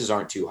prices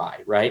aren't too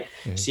high, right?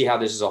 Mm-hmm. See how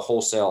this is a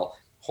wholesale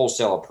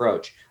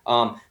approach.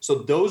 So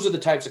those are the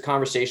types of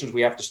conversations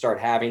we have to start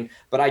having.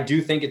 But I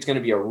do think it's going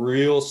to be a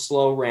real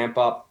slow ramp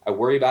up. I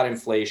worry about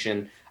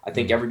inflation. I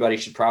think everybody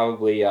should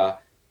probably,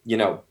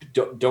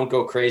 don't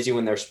go crazy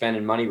when they're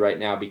spending money right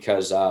now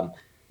because,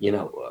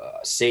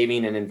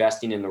 saving and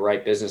investing in the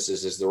right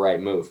businesses is the right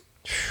move.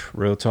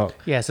 Real talk.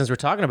 Yeah, since we're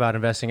talking about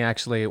investing,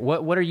 actually,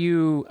 what are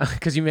you,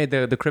 because you made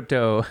the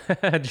crypto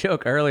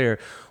joke earlier,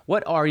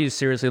 what are you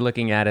seriously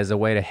looking at as a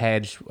way to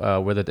hedge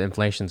where the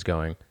inflation's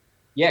going?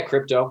 Yeah,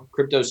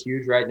 crypto's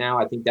huge right now.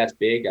 I think that's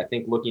big. I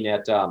think looking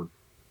at,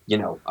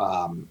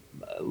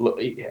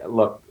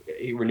 look,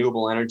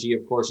 renewable energy,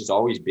 of course, is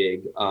always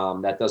big.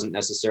 That doesn't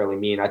necessarily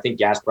mean, I think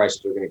gas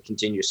prices are going to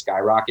continue to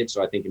skyrocket.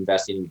 So I think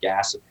investing in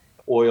gas,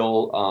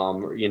 oil,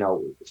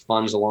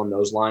 funds along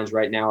those lines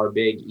right now are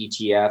big.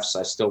 ETFs,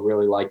 I still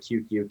really like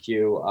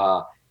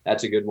QQQ.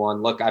 That's a good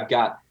one. Look, I've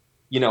got,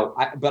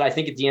 but I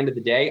think at the end of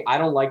the day, I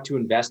don't like to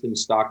invest in the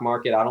stock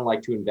market. I don't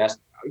like to invest,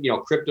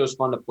 crypto's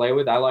fun to play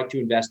with. I like to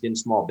invest in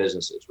small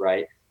businesses,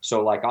 right?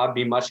 So like, I'd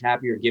be much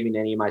happier giving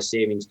any of my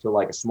savings to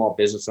like a small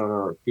business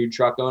owner or a food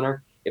truck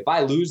owner. If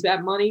I lose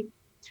that money,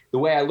 the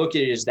way I look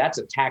at it is that's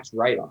a tax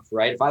write-off,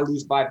 right? If I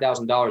lose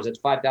 $5,000, that's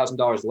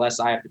 $5,000 less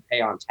I have to pay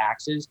on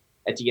taxes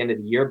at the end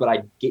of the year, but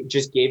I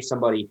just gave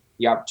somebody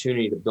the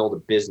opportunity to build a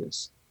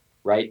business,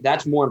 right?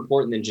 That's more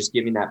important than just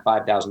giving that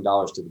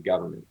 $5,000 to the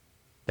government.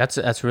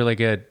 That's really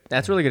good.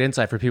 That's really good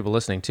insight for people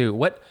listening too.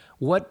 What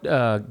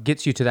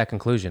gets you to that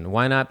conclusion?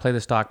 Why not play the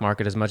stock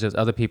market as much as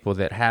other people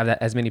that have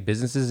that, as many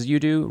businesses as you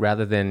do,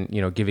 rather than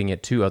giving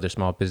it to other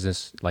small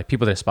business, like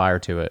people that aspire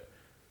to it?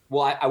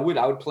 Well, I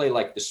would play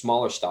like the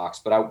smaller stocks,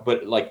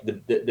 but like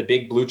the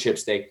big blue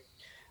chips,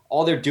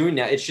 all they're doing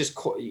now, it's just,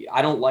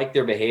 I don't like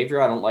their behavior.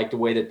 I don't like the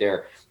way that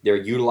they're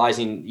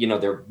utilizing,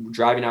 they're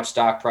driving up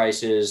stock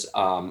prices.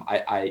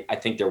 I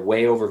think they're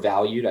way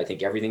overvalued. I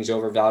think everything's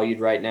overvalued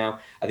right now.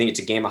 I think it's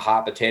a game of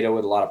hot potato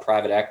with a lot of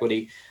private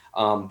equity.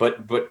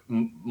 But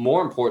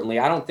more importantly,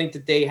 I don't think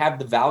that they have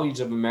the values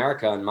of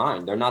America in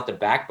mind. They're not the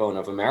backbone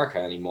of America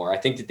anymore. I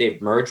think that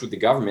they've merged with the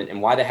government.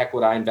 And why the heck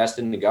would I invest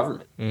in the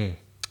government?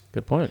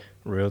 Good point.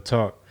 Real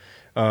talk.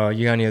 You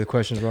got any other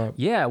questions, Rob?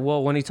 Yeah,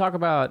 well, when you talk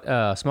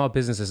about small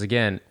businesses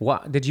again,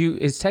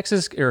 is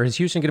Texas or is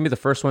Houston going to be the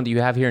first one that you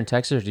have here in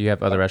Texas, or do you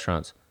have other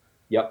restaurants?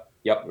 Yep,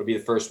 it'll be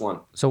the first one.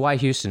 So why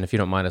Houston, if you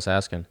don't mind us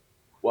asking?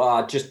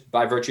 Well, just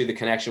by virtue of the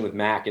connection with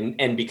Mac,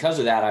 and because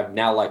of that, I've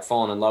now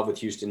fallen in love with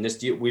Houston.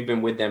 We've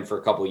been with them for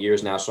a couple of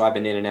years now, so I've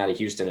been in and out of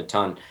Houston a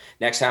ton.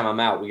 Next time I'm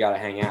out, we got to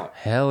hang out.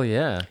 Hell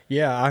yeah!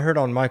 Yeah, I heard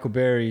on Michael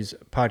Berry's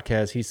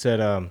podcast, he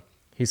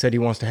said he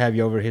wants to have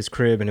you over his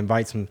crib and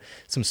invite some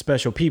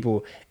special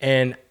people.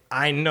 And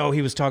I know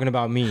he was talking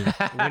about me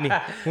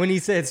when he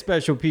said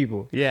special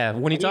people. Yeah,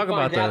 when you talk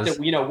about those.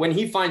 When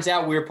he finds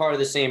out we're part of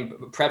the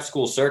same prep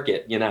school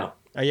circuit,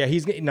 Yeah,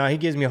 he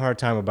gives me a hard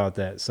time about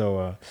that.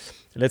 So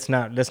let's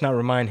not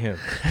remind him.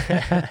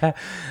 Man,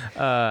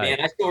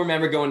 I still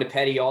remember going to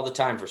Petty all the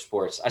time for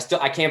sports.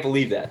 I can't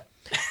believe that.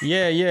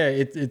 Yeah.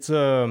 It's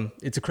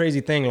a crazy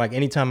thing. Like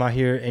anytime I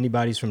hear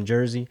anybody's from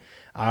Jersey,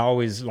 I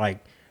always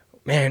like,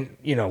 man,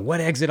 what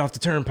exit off the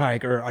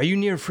turnpike, or are you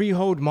near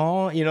Freehold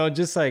Mall?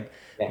 Just like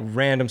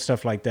random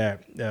stuff like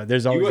that.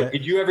 There's always.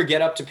 Did you ever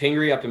get up to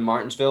Pingree up in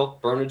Martinsville,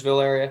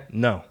 Bernardsville area?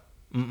 No.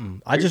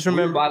 I just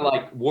remember by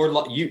like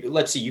Wardlaw.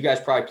 Let's see, you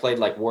guys probably played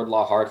like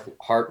Wardlaw,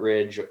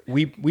 Hartridge.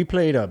 We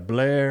played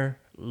Blair,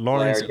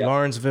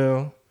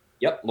 Lawrenceville.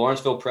 Yep,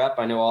 Lawrenceville Prep.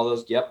 I know all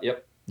those. Yep.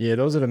 Yeah,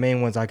 those are the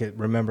main ones I could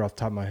remember off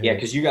the top of my head. Yeah,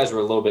 because you guys were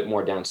a little bit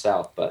more down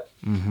south, but.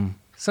 Mm-hmm.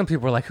 Some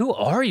people are like, who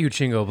are you,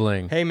 Chingo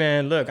Bling? Hey,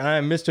 man, look, I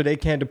am Mr. They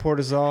Can't Deport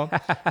Us All.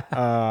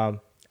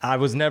 I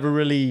was never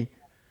really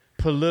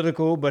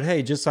political, but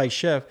hey, just like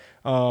Chef,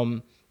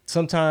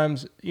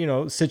 sometimes,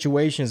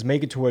 situations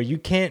make it to where you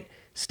can't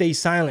stay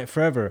silent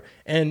forever.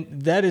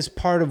 And that is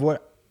part of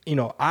what,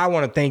 I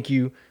want to thank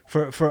you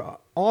for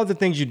all the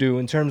things you do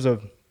in terms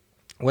of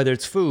whether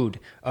it's food,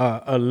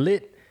 a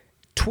lit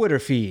Twitter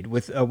feed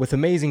with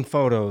amazing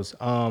photos,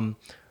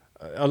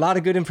 a lot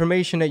of good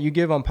information that you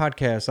give on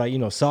podcasts,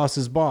 like, sauce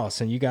is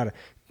boss, and you got to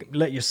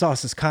let your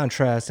sauces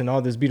contrast and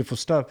all this beautiful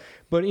stuff.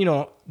 But,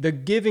 the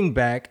giving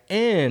back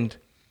and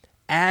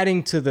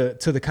adding to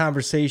the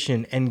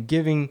conversation and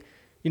giving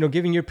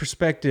your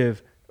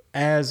perspective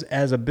as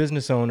a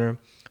business owner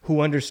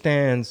who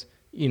understands,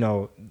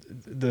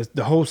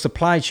 the whole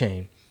supply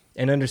chain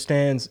and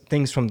understands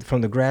things from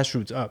the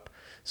grassroots up.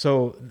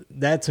 So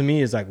that to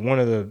me is like one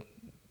of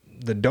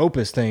the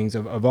dopest things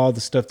of all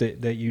the stuff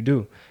that you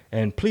do.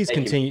 And please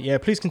continue. Yeah,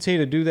 please continue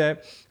to do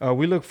that.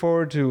 We look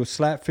forward to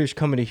Slapfish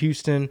coming to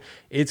Houston.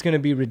 It's going to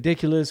be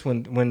ridiculous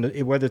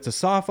whether it's a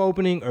soft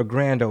opening or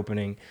grand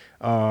opening.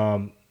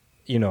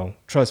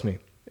 Trust me,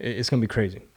 it's going to be crazy.